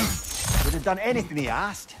for him. Would have done anything he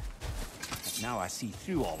asked. Now I see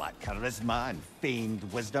through all that charisma and feigned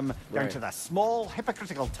wisdom down to the small,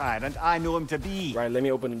 hypocritical tyrant I know him to be. Right, let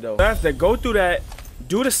me open the door. I have to go through that,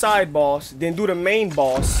 do the side boss, then do the main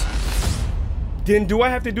boss. Then do I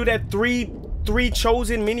have to do that three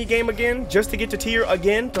chosen mini game again just to get to Tyr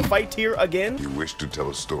again, to fight Tyr again? You wish to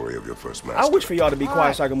tell a story of your first master. I wish for y'all to be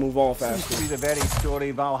quiet so I can move on faster. Seems to be the very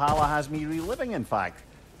story Valhalla has me reliving, in fact.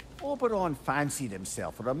 Oberon fancied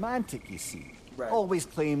himself a romantic, you see. Right. Always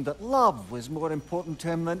claimed that love was more important to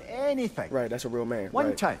him than anything. Right, that's a real man.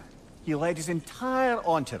 One time, he led his entire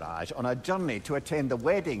entourage on a journey to attend the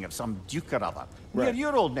wedding of some duke or other, near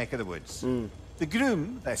your old neck of the woods. The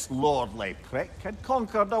groom, this lordly prick, had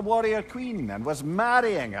conquered a warrior queen and was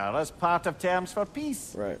marrying her as part of terms for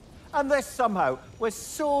peace. Right. And this somehow was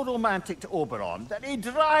so romantic to Oberon that he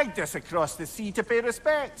dragged us across the sea to pay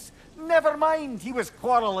respects. Never mind, he was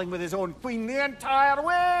quarreling with his own queen the entire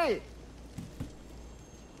way.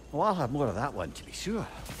 Well, I'll have more of that one to be sure.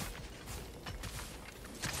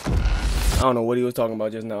 I don't know what he was talking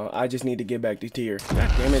about just now. I just need to get back to Tyr.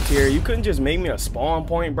 God damn it, Tyr. You couldn't just make me a spawn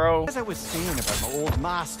point, bro. As I was saying about my old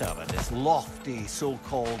master and his lofty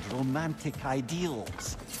so-called romantic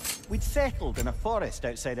ideals, we'd settled in a forest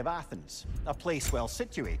outside of Athens, a place well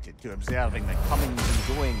situated to observing the comings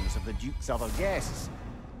and goings of the Duke's other guests.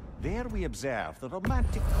 There we observe the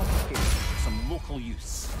romantic complications of some local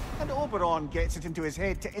use, and Oberon gets it into his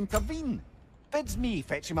head to intervene. Bids me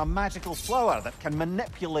fetch him a magical flower that can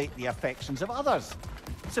manipulate the affections of others.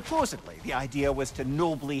 Supposedly, the idea was to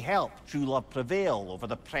nobly help true love prevail over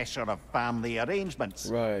the pressure of family arrangements.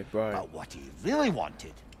 Right. But what he really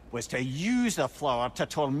wanted was to use the flower to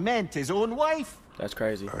torment his own wife. That's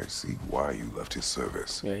crazy. I see why you left his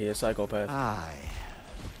service. Yeah, he's a psychopath. Aye.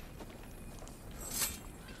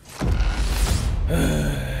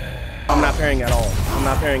 I'm not parrying at all. I'm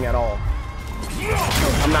not parrying at all.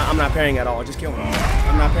 I'm not parrying at all. Just kill me.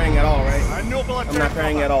 I'm not parrying at all, right? I'm not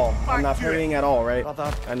parrying at all. I'm not parrying at all, right?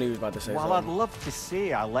 Brother, I knew he was about to say while something. I'd love to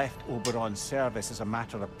say I left Oberon's service as a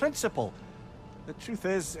matter of principle, the truth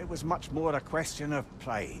is it was much more a question of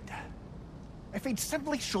pride. If he'd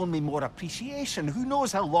simply shown me more appreciation, who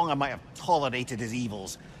knows how long I might have tolerated his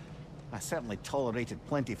evils. I certainly tolerated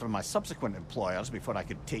plenty from my subsequent employers before I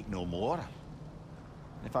could take no more.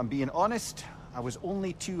 If I'm being honest, I was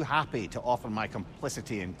only too happy to offer my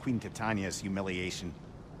complicity in Queen Titania's humiliation.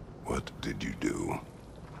 What did you do?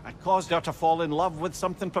 I caused her to fall in love with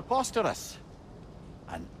something preposterous.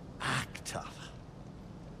 An actor.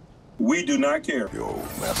 We do not care. Your old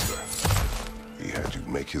master. He had you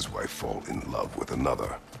make his wife fall in love with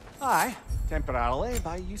another. Aye, temporarily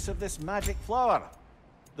by use of this magic flower.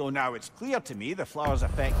 Though now it's clear to me the flower's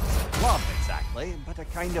effect isn't love exactly, but a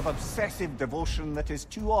kind of obsessive devotion that is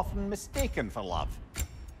too often mistaken for love.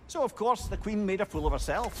 So of course the Queen made a fool of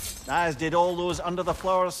herself, as did all those under the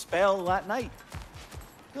flower's spell that night.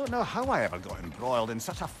 Don't know how I ever got embroiled in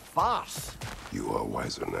such a farce. You are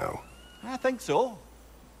wiser now. I think so.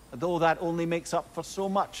 Though that only makes up for so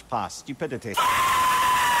much past stupidity.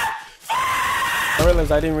 I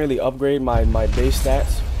realized I didn't really upgrade my base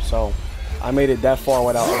stats, so I made it that far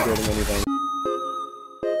without upgrading anything.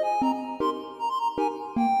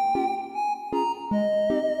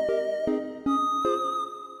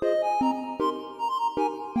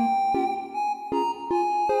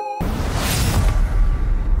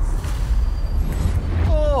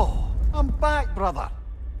 Oh, I'm back, brother.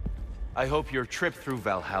 I hope your trip through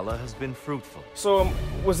Valhalla has been fruitful. So,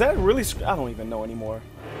 was that really? I don't even know anymore.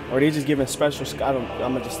 Or are they just giving special? I'm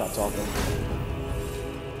gonna just stop talking.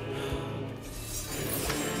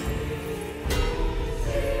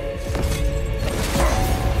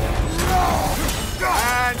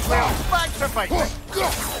 And we're back to fighting.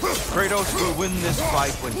 Kratos will win this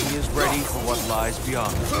fight when he is ready for what lies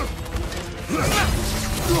beyond.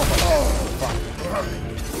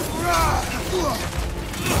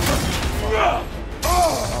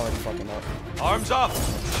 Already fucking up. Arms up!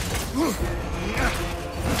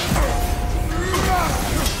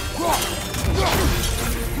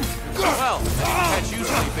 Well, catch you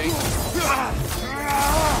sleeping.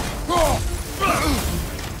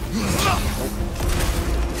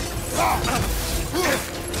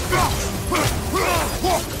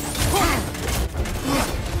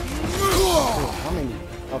 How many?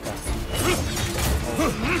 Okay.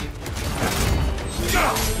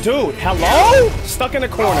 Dude, hello? Stuck in a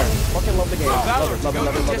corner. Fucking love the game. Love it, love it,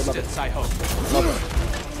 love it, love it, love it. I hope. Love it.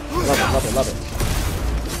 Love it, love it, love it.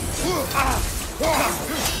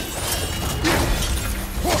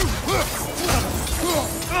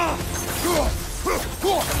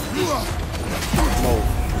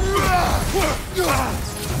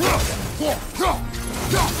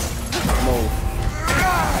 Move. Move.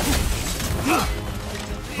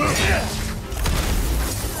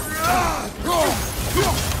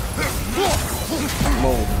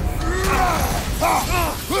 Move.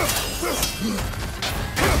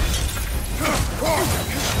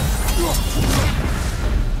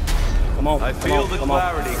 Come on. I feel the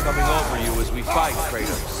clarity coming over you as we fight,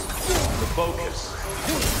 Kratos. The focus.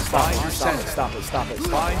 Find your center. Stop it, stop it.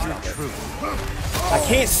 Find your truth. I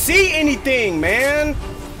can't see anything, man.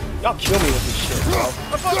 Y'all kill me with this shit, bro.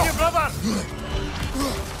 Above you, brother!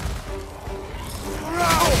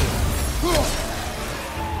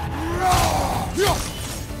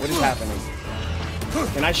 What is happening?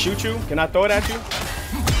 Can I shoot you? Can I throw it at you?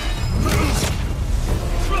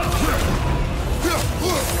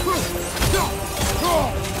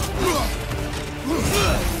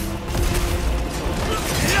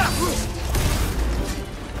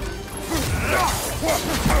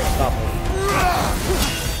 Stop it.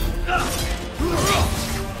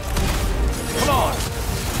 Come on.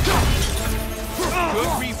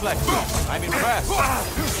 Good reflexes. I'm impressed. Stop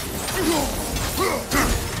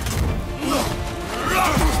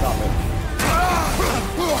it.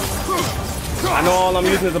 I know all I'm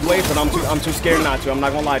using is a blade, but I'm too scared not to. I'm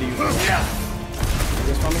not gonna lie to you.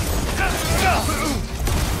 This for me?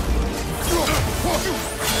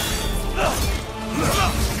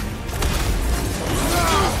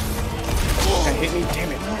 That hit me,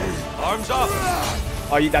 damn it. Arms up.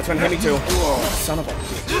 Oh, that's gonna hit me too. Son of a.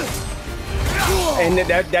 And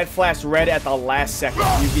that flashed red at the last second.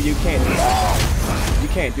 You can't do that. You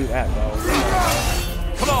can't do that, bro.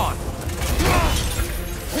 Come on.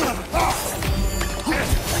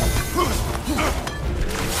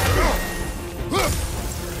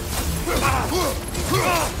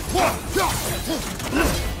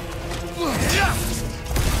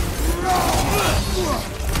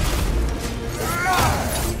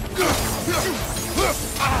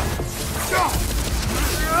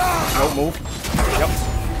 No move. Yep.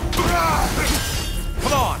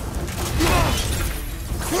 Come on.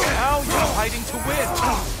 Now you're fighting to win.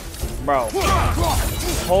 Bro.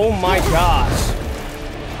 Oh my gosh.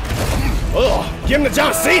 Ugh. Give him the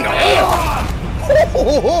John Cena.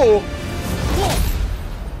 Ugh.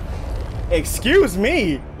 Excuse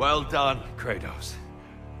me. Well done, Kratos.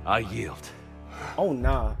 I yield. Oh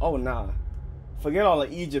nah. Oh nah. Forget all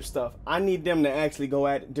the Egypt stuff. I need them to actually go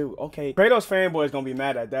at it. Dude, okay. Kratos fanboy is gonna be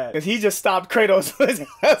mad at that. Because he just stopped Kratos.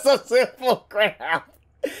 That's a simple crap.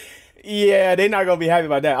 Yeah, they're not gonna be happy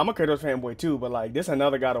about that. I'm a Kratos fanboy too, but like, this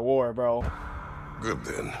another God of War, bro. Good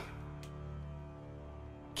then.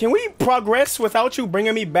 Can we progress without you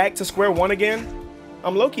bringing me back to square one again?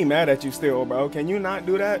 I'm low-key mad at you still, bro. Can you not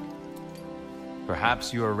do that?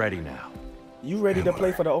 Perhaps you are ready now. You ready to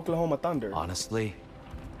play for the Oklahoma Thunder? Honestly,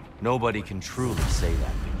 nobody can truly say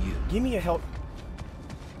that but you. Give me a help.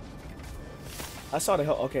 I saw the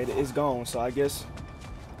help. Okay, it's gone, so I guess.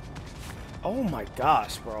 Oh my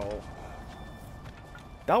gosh, bro.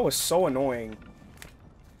 That was so annoying.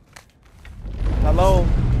 Hello,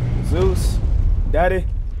 Zeus, Daddy.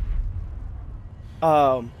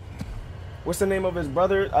 What's the name of his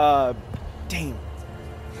brother? Dang.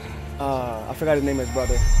 I forgot the name of his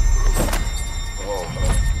brother.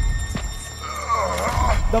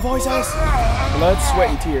 The voice has blood, sweat,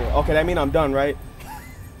 and tear. Okay, that means I'm done, right?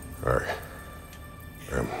 I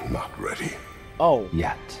am not ready. Oh.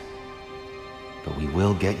 Yet. But we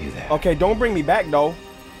will get you there. Okay, don't bring me back, though.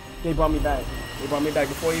 They brought me back. They brought me back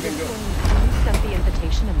before you even go. You sent the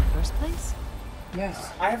invitation in the first place?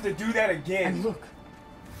 Yes. I have to do that again. And look,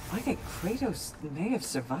 I think Kratos may have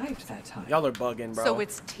survived that time. Y'all are bugging, bro. So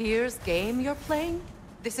it's Tyr's game you're playing?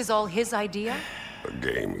 This is all his idea? The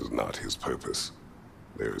game is not his purpose.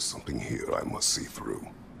 There is something here I must see through.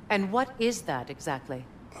 And what is that exactly?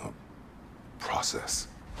 Process.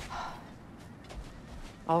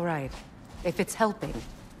 All right. If it's helping.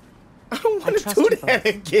 I don't want to do that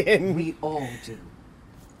again. We all do.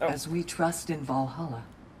 As we trust in Valhalla.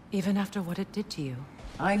 Even after what it did to you.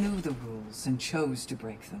 I knew the rules and chose to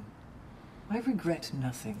break them. I regret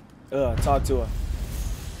nothing. Talk to her.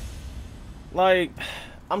 Like,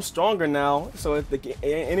 I'm stronger now, so if the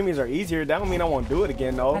enemies are easier, that don't mean I won't do it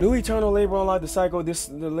again, though. New eternal labor unlock the cycle.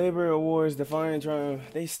 The labor awards define triumph.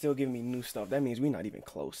 They still give me new stuff. That means we're not even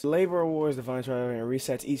close. The labor awards define triumph and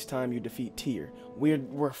resets each time you defeat Tyr.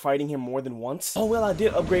 We're fighting him more than once. Oh well, I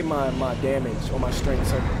did upgrade my damage or my strength,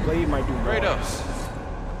 so the blade might do more. Kratos,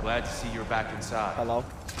 glad to see you're back inside. Hello.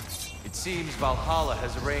 It seems Valhalla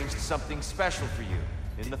has arranged something special for you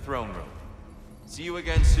in the throne room. See you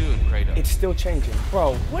again soon, Kratos. It's still changing.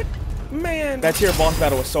 Bro, what? Man. That Tyr boss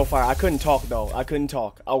battle was so fire. I couldn't talk, though. I couldn't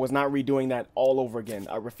talk. I was not redoing that all over again.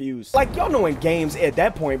 I refuse. Like, y'all know in games at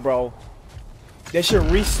that point, bro, they should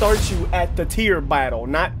restart you at the Tyr battle,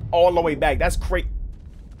 not all the way back. That's crazy.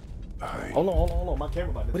 Hold on. My camera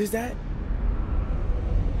about to... What is that?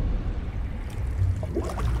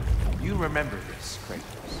 You remember this, Kratos.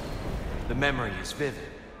 The memory is vivid.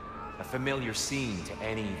 A familiar scene to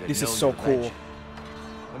any that This know is so your cool. legend.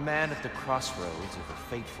 A man at the crossroads of a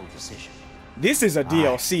fateful decision. This is a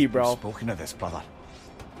DLC, bro. Spoken of this, brother.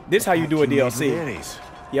 This how you do a DLC.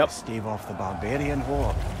 Yep. Stave off the barbarian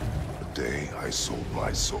horde. The day I sold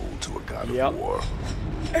my soul to a god Yep. of war.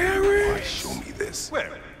 Eric! Why show me this?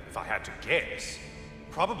 Well, if I had to guess,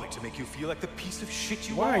 probably to make you feel like the piece of shit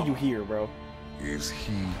you Why are. are you here, bro? Is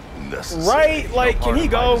he necessary? Right? Like, No can part he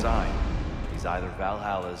of my go? design. He's either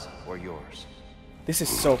Valhalla's or yours. This is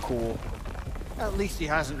so cool. At least he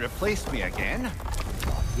hasn't replaced me again.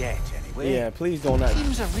 Not yet, anyway. way. Yeah, please don't. That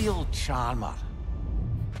Seems a real charmer.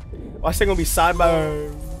 Why they gonna be side by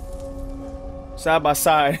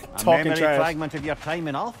side A talking memory trash? fragment of your time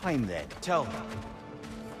in Alfheim, then. Tell me,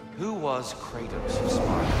 who was Kratos of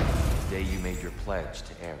Sparta the day you made your pledge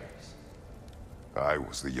to Ares? I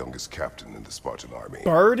was the youngest captain in the Spartan army.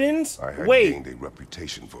 Burdens? I had Wait. gained a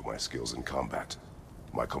reputation for my skills in combat,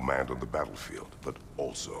 my command on the battlefield, but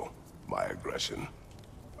also my aggression.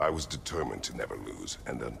 I was determined to never lose,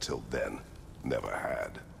 and until then, never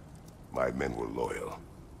had. My men were loyal,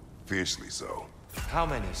 fiercely so. How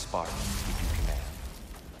many Spartans did you command?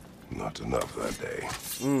 Not enough that day.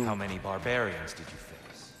 How many barbarians did you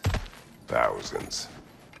face? Thousands.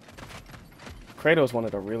 Kratos one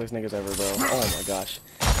of the realest niggas ever, bro. Oh my gosh.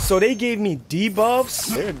 So they gave me debuffs.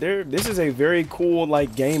 This is a very cool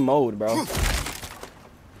like game mode, bro.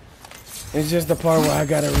 It's just the part where I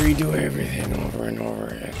gotta redo everything over and over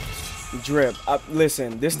again. Drip.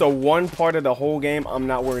 Listen, this is the one part of the whole game I'm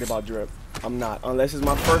not worried about drip. I'm not. Unless it's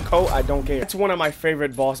my fur coat, I don't care. It's one of my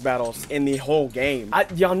favorite boss battles in the whole game.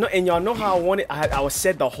 Y'all know how I wanted. I was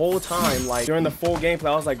said the whole time, like during the full gameplay,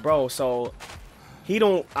 I was like, bro, so we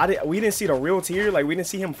didn't see the real tier, like we didn't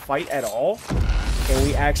see him fight at all. And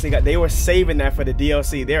we actually they were saving that for the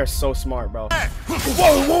DLC. They are so smart, bro.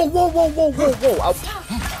 Whoa.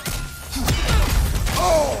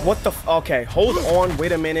 What the okay, hold on,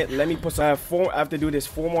 wait a minute. Let me put some I have to do this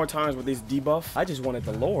 4 more times with this debuff. I just wanted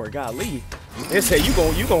the lore, golly. They say you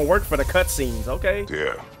gonna work for the cutscenes, okay?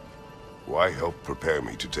 Dear, why help prepare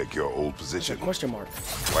me to take your old position? Question mark.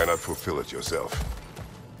 Why not fulfill it yourself?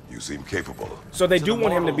 You seem capable. So they do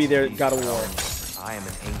want him to be their God of War. I am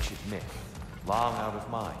an ancient myth, long out of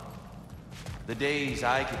mind. The days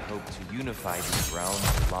I could hope to unify these realms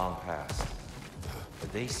are long past.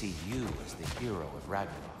 But they see you as the hero of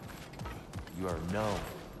Ragnarok. You are known,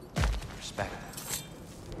 respected.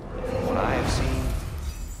 And from what I have seen,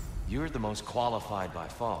 you're the most qualified by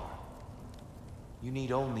far. You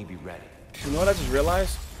need only be ready. You know what I just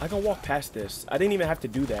realized? I can walk past this. I didn't even have to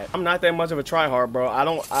do that. I'm not that much of a tryhard, bro.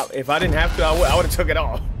 If I didn't have to, I would have took it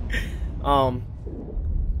off.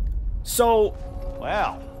 So,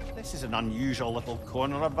 well, this is an unusual little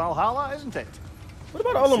corner of Valhalla, isn't it? What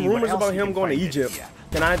about all them rumors about him going to Egypt?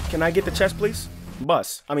 Can I get the chest, please?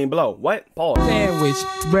 Blow. What? Pause. Sandwich,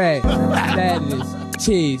 bread, lettuce,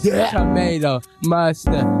 cheese, tomato,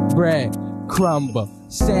 mustard, bread, crumble,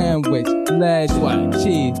 sandwich, lettuce,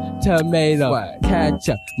 cheese, tomato,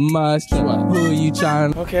 ketchup, mustard. Who are you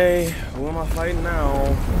trying? Okay, who am I fighting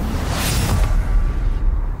now?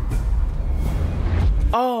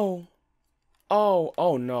 Oh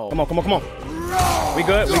no. Come on. We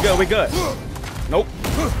good. Nope.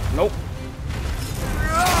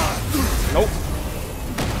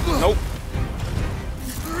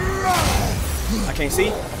 I can't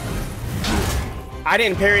see. I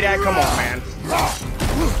didn't parry that. Come on, man.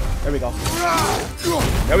 There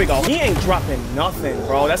we go. He ain't dropping nothing,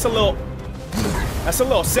 bro. That's a little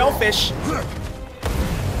selfish.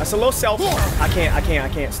 That's a little selfish. I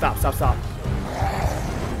can't. Stop.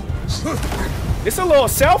 It's a little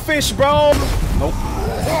selfish, bro. Nope.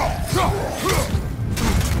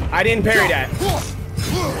 I didn't parry that.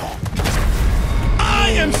 I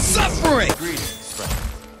am suffering! Greetings, friend.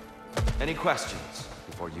 Any questions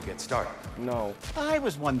before you get started? No. I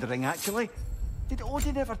was wondering, actually. Did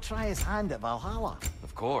Odin ever try his hand at Valhalla?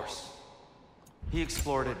 Of course. He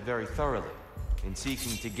explored it very thoroughly, in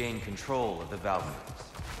seeking to gain control of the Valkyries.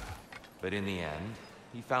 But in the end,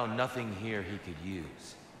 he found nothing here he could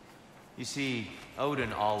use. You see,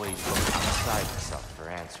 Odin always looked outside himself for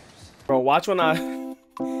answers. Bro, watch when I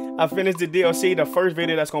finish the DLC, the first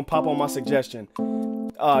video that's gonna pop on my suggestion.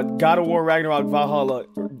 God of War Ragnarok Valhalla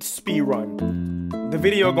speedrun. The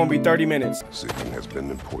video gonna be 30 minutes. Seeking has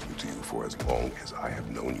been important to you for as long as I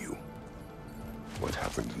have known you. What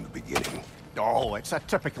happened in the beginning? Oh, it's a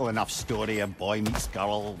typical enough story. A boy meets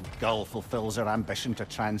girl, girl fulfills her ambition to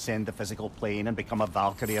transcend the physical plane and become a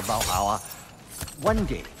Valkyrie of Valhalla. One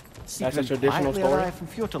day, that's a traditional story. arrived from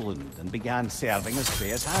Fjotalund and began serving as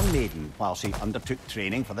Freya's handmaiden while she undertook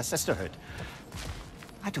training for the sisterhood.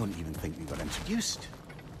 I don't even think we were introduced.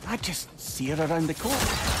 I just see her around the court.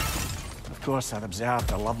 Of course, I observed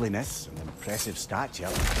her loveliness and impressive stature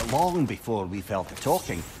long before we fell to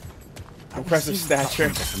talking. Impressive stature.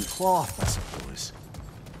 Different cloth, I suppose.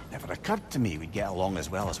 Never occurred to me we'd get along as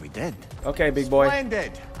well as we did. Okay, big boy.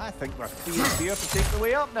 Splendid. I think we're clear to take the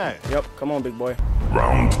way up now. Yep, come on, big boy.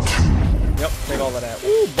 Round 2. Yep, take all of that.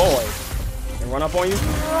 Ooh, boy. And run up on you.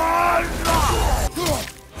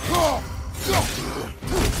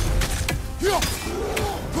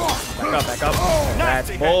 Back up.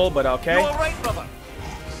 That's bull, but okay. You all right, brother?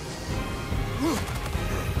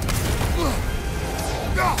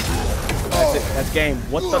 That's it. That's game.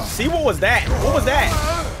 What the? See, what was that? What was that?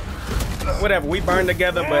 Whatever. We burned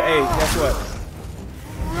together, but hey, guess what?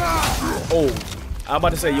 Oh, I'm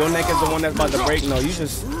about to say your neck is the one that's about to break. No, you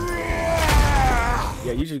just.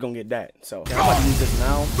 Yeah, you just gonna get that. So I'm about to use this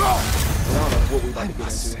now. I don't know what we about to get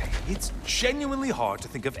into. Say, it's genuinely hard to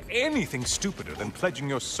think of anything stupider than pledging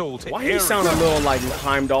your soul to Why he sound a little like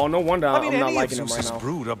Heimdall? No wonder I'm not liking him right Zeus's now.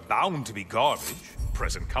 brood are bound to be garbage.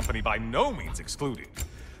 Present company by no means excluded.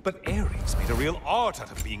 But Ares made a real art out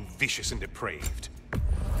of being vicious and depraved.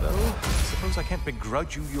 Though, I suppose I can't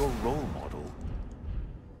begrudge you your role model.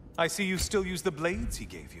 I see you still use the blades he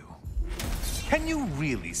gave you. Can you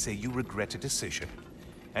really say you regret a decision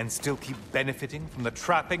and still keep benefiting from the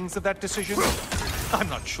trappings of that decision? I'm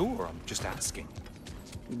not sure, I'm just asking.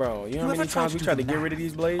 Bro, you know how many times we tried to get rid of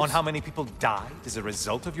these blades? On how many people died as a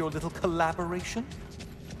result of your little collaboration?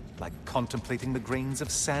 Like contemplating the grains of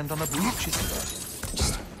sand on a beach, isn't it?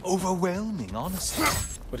 Just overwhelming, honestly.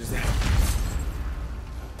 What is that?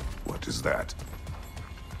 What is that?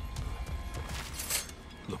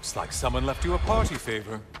 Looks like someone left you a party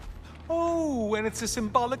favor. Oh, and it's a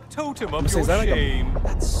symbolic totem of your Is that shame.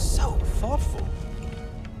 That's so thoughtful.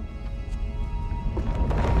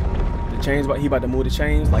 The chains, but he about to move the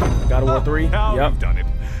chains like God of War 3. Now Yep. you've done it.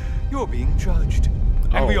 You're being judged.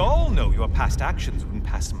 And Oh. we all know your past actions wouldn't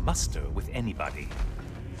pass muster with anybody.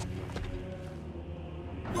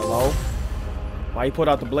 Hello? Why he put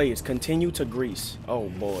out the blades? Continue to grease. Oh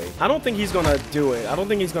boy. I don't think he's gonna do it. I don't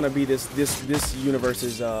think he's gonna be this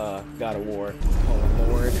universe's God of War. Oh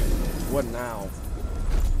Lord. What now?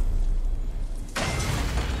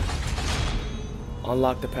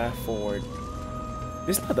 Unlock the path forward.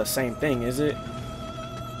 This is not the same thing, is it?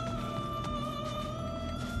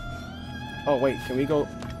 Oh wait, can we go?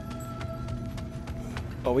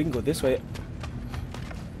 Oh, we can go this way.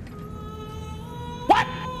 What?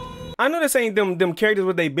 I know this ain't them characters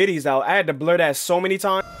with their biddies out. I had to blur that so many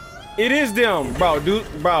times. It is them, bro. Dude,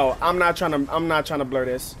 bro, I'm not trying to blur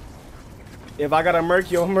this. If I gotta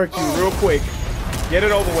murk you, I'll murk you real quick. Get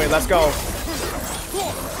it over with. Let's go.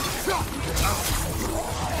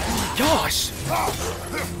 Gosh.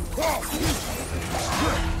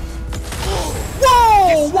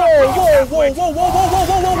 Whoa! Whoa! Whoa! Whoa! Whoa! Whoa! Whoa!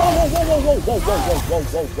 Whoa! Whoa! Whoa! Whoa! Whoa! Whoa! Whoa! Whoa!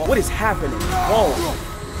 Whoa! Whoa! What is happening? Whoa!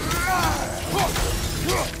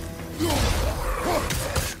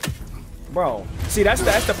 Bro, see that's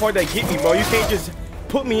the part that get me, bro. You can't just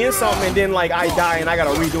put me in something and then like I die and I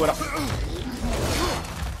gotta redo it.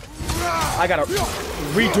 I gotta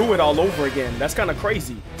redo it all over again. That's kind of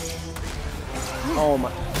crazy. Oh my!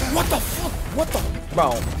 What the fuck? What the?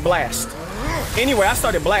 Bro, blast. Anyway, I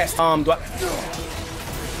started blast.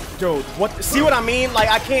 Dude, what? See what I mean? Like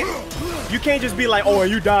I can't. You can't just be like, oh,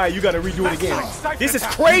 you die, you gotta redo it again. This is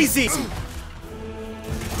crazy.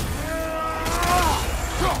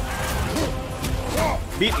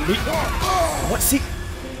 Beat. What? See?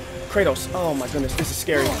 Kratos. Oh my goodness, this is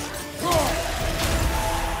scary.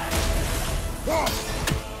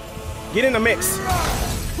 Get in the mix.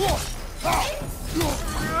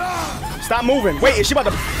 Stop moving. Wait, is she about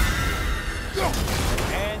to?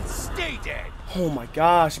 And stay dead. Oh my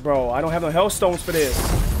gosh, bro. I don't have no health stones for this.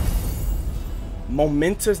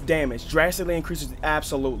 Momentous damage. Drastically increases.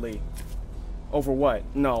 Absolutely. Over what?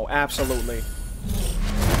 No, absolutely.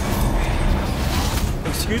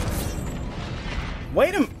 Excuse.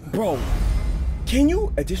 Wait a minute, bro. Can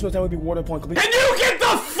you? Additional time would be water point complete. Can you get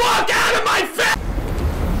the fuck out of my face?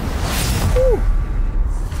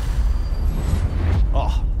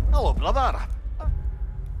 Oh, hello, brother.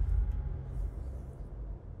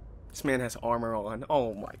 This man has armor on.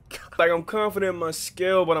 Oh my god. Like I'm confident in my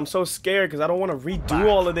skill, but I'm so scared because I don't want to redo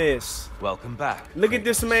all of this. Welcome back. Look at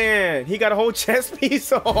this man. He got a whole chest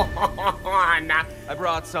piece on. I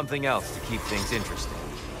brought something else to keep things interesting.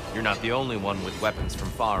 You're not the only one with weapons from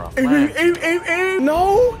far off land.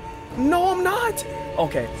 No, no, I'm not.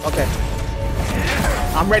 Okay, okay.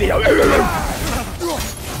 I'm ready. Come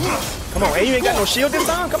on, hey, you ain't got no shield this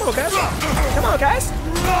time. Come on, Cass. Come on, Cass.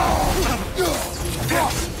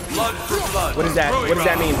 Blood for blood. What is that? What does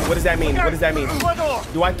that mean? What does that mean? What does that mean?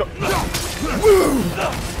 Do I throw?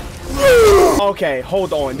 Okay,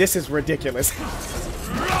 hold on. This is ridiculous.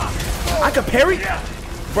 I could parry?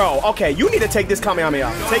 Bro, okay, you need to take this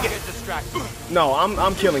Kamehameha. Take it. No,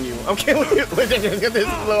 I'm killing you. I'm killing you. Look at this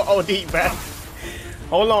little OD, bro.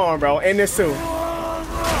 Hold on, bro. And this too.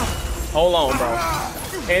 Hold on, bro.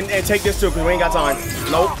 And take this too, because we ain't got time.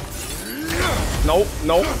 Nope. Nope,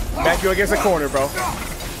 nope. Back you against the corner, bro.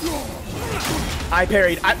 I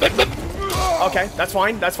parried. Okay, that's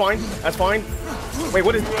fine. That's fine. That's fine. Wait,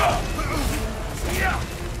 what is...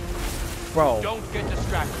 Bro. Don't get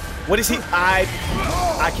distracted. What is he? I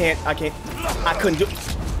couldn't do.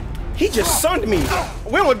 He just sunned me.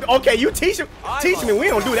 We don't. Okay, you teach me. We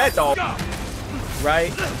don't do that, dog.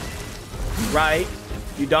 Right. Right.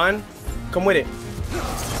 You done? Come with it.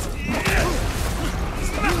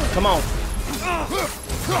 Come on.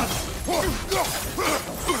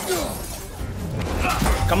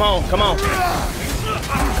 Come on, come on.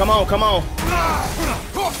 Come on, come on.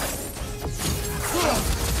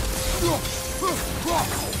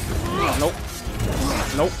 Nope.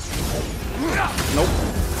 Nope. Nope.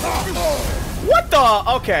 What the?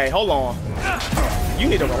 Okay, hold on. You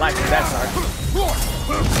need to relax with that, sir.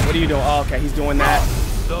 What are you doing? Oh, okay, he's doing that.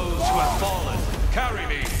 Those who have fallen, carry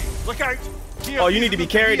me. Look out. Oh, you need to be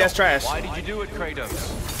carried? That's trash. Why did you do it, Kratos?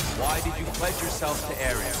 Why did you pledge yourself to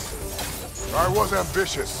Ares? I was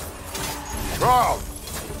ambitious. Proud.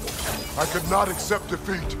 I could not accept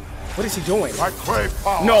defeat. What is he doing? I crave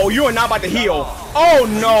power. No, you are not about to heal. Oh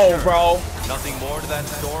no, bro. Nothing more to that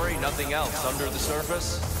story? Nothing else under the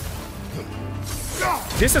surface?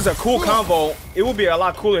 This is a cool combo. It would be a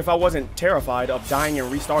lot cooler if I wasn't terrified of dying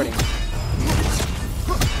and restarting.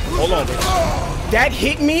 Hold on, bitch. That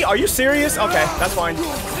hit me? Are you serious? Okay, that's fine.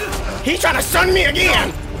 He's trying to stun me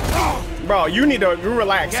again. Bro, you need to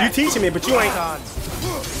relax. You teaching me, but you ain't.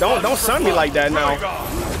 Don't stun me like that now.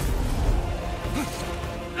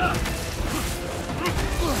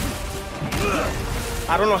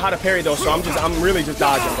 I don't know how to parry though, so I'm really just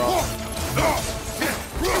dodging, bro.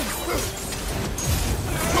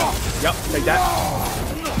 Yep, take that.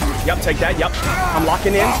 Yep, take that. Yep. I'm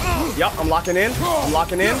locking in. Yep, I'm locking in. I'm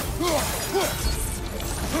locking in.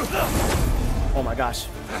 Oh my gosh.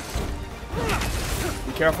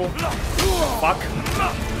 Be careful. Fuck.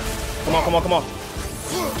 Come on, come on, come on.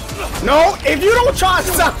 No, if you don't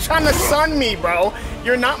stop trying to stun me, bro,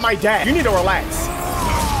 you're not my dad. You need to relax.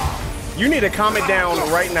 You need to calm it down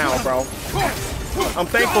right now, bro. I'm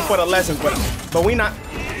thankful for the lessons, but we not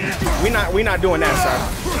doing that, sir.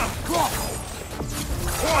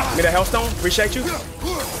 Give me the Hellstone. Appreciate you.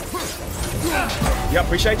 Yep,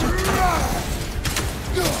 appreciate you.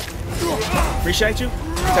 Appreciate you.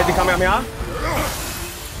 Take the Kamehameha.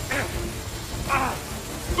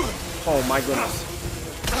 Oh my goodness.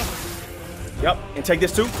 Yep, and take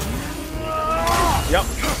this too. Yep.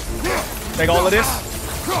 Take all of this.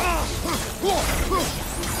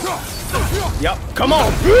 Yep, come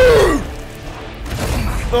on.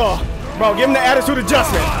 Ugh. Bro, give him the attitude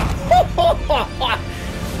adjustment.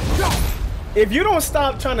 If you don't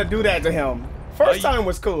stop trying to do that to him, first time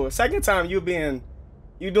was cool. Second time you doing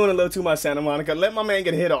a little too much, Santa Monica. Let my man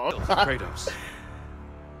get hit off. Kratos.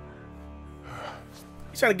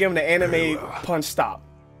 He's trying to give him the anime punch stop.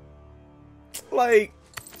 Like,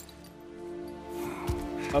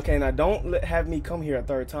 okay, now don't have me come here a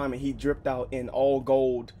third time and he dripped out in all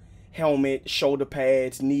gold helmet, shoulder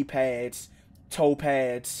pads, knee pads, toe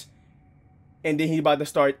pads, and then he about to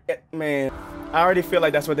start. Man, I already feel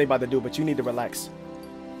like that's what they about to do, but you need to relax.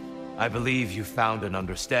 I believe you found an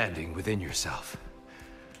understanding within yourself.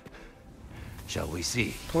 Shall we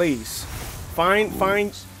see? Please, find.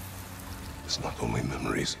 It's not only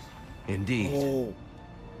memories. Indeed. Oh.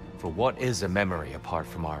 For what is a memory apart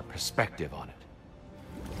from our perspective on it?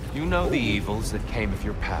 You know the evils that came of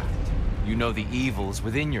your path. You know the evils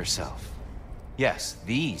within yourself. Yes,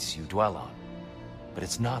 these you dwell on. But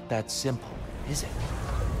it's not that simple, is it?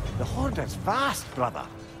 The Horde is vast, brother.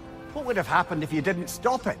 What would have happened if you didn't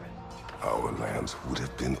stop it? Our lands would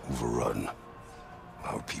have been overrun.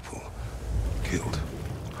 Our people killed,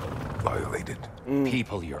 violated.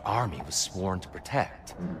 People your army was sworn to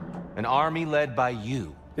protect. An army led by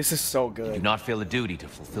you. This is so good. Did you not feel a duty to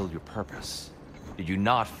fulfill your purpose? Did you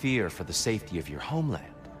not fear for the safety of your homeland?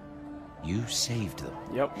 You saved them.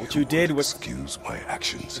 Yep, what you did was... Excuse my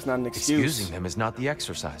actions. It's not an excuse. Excusing them is not the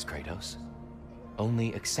exercise, Kratos.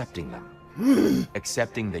 Only accepting them.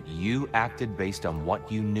 Accepting that you acted based on what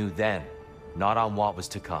you knew then, not on what was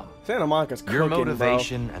to come. Santa Monica's cooking, your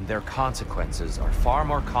motivation and their consequences are far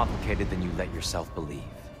more complicated than you let yourself believe.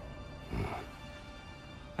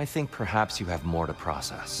 I think perhaps you have more to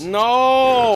process. No!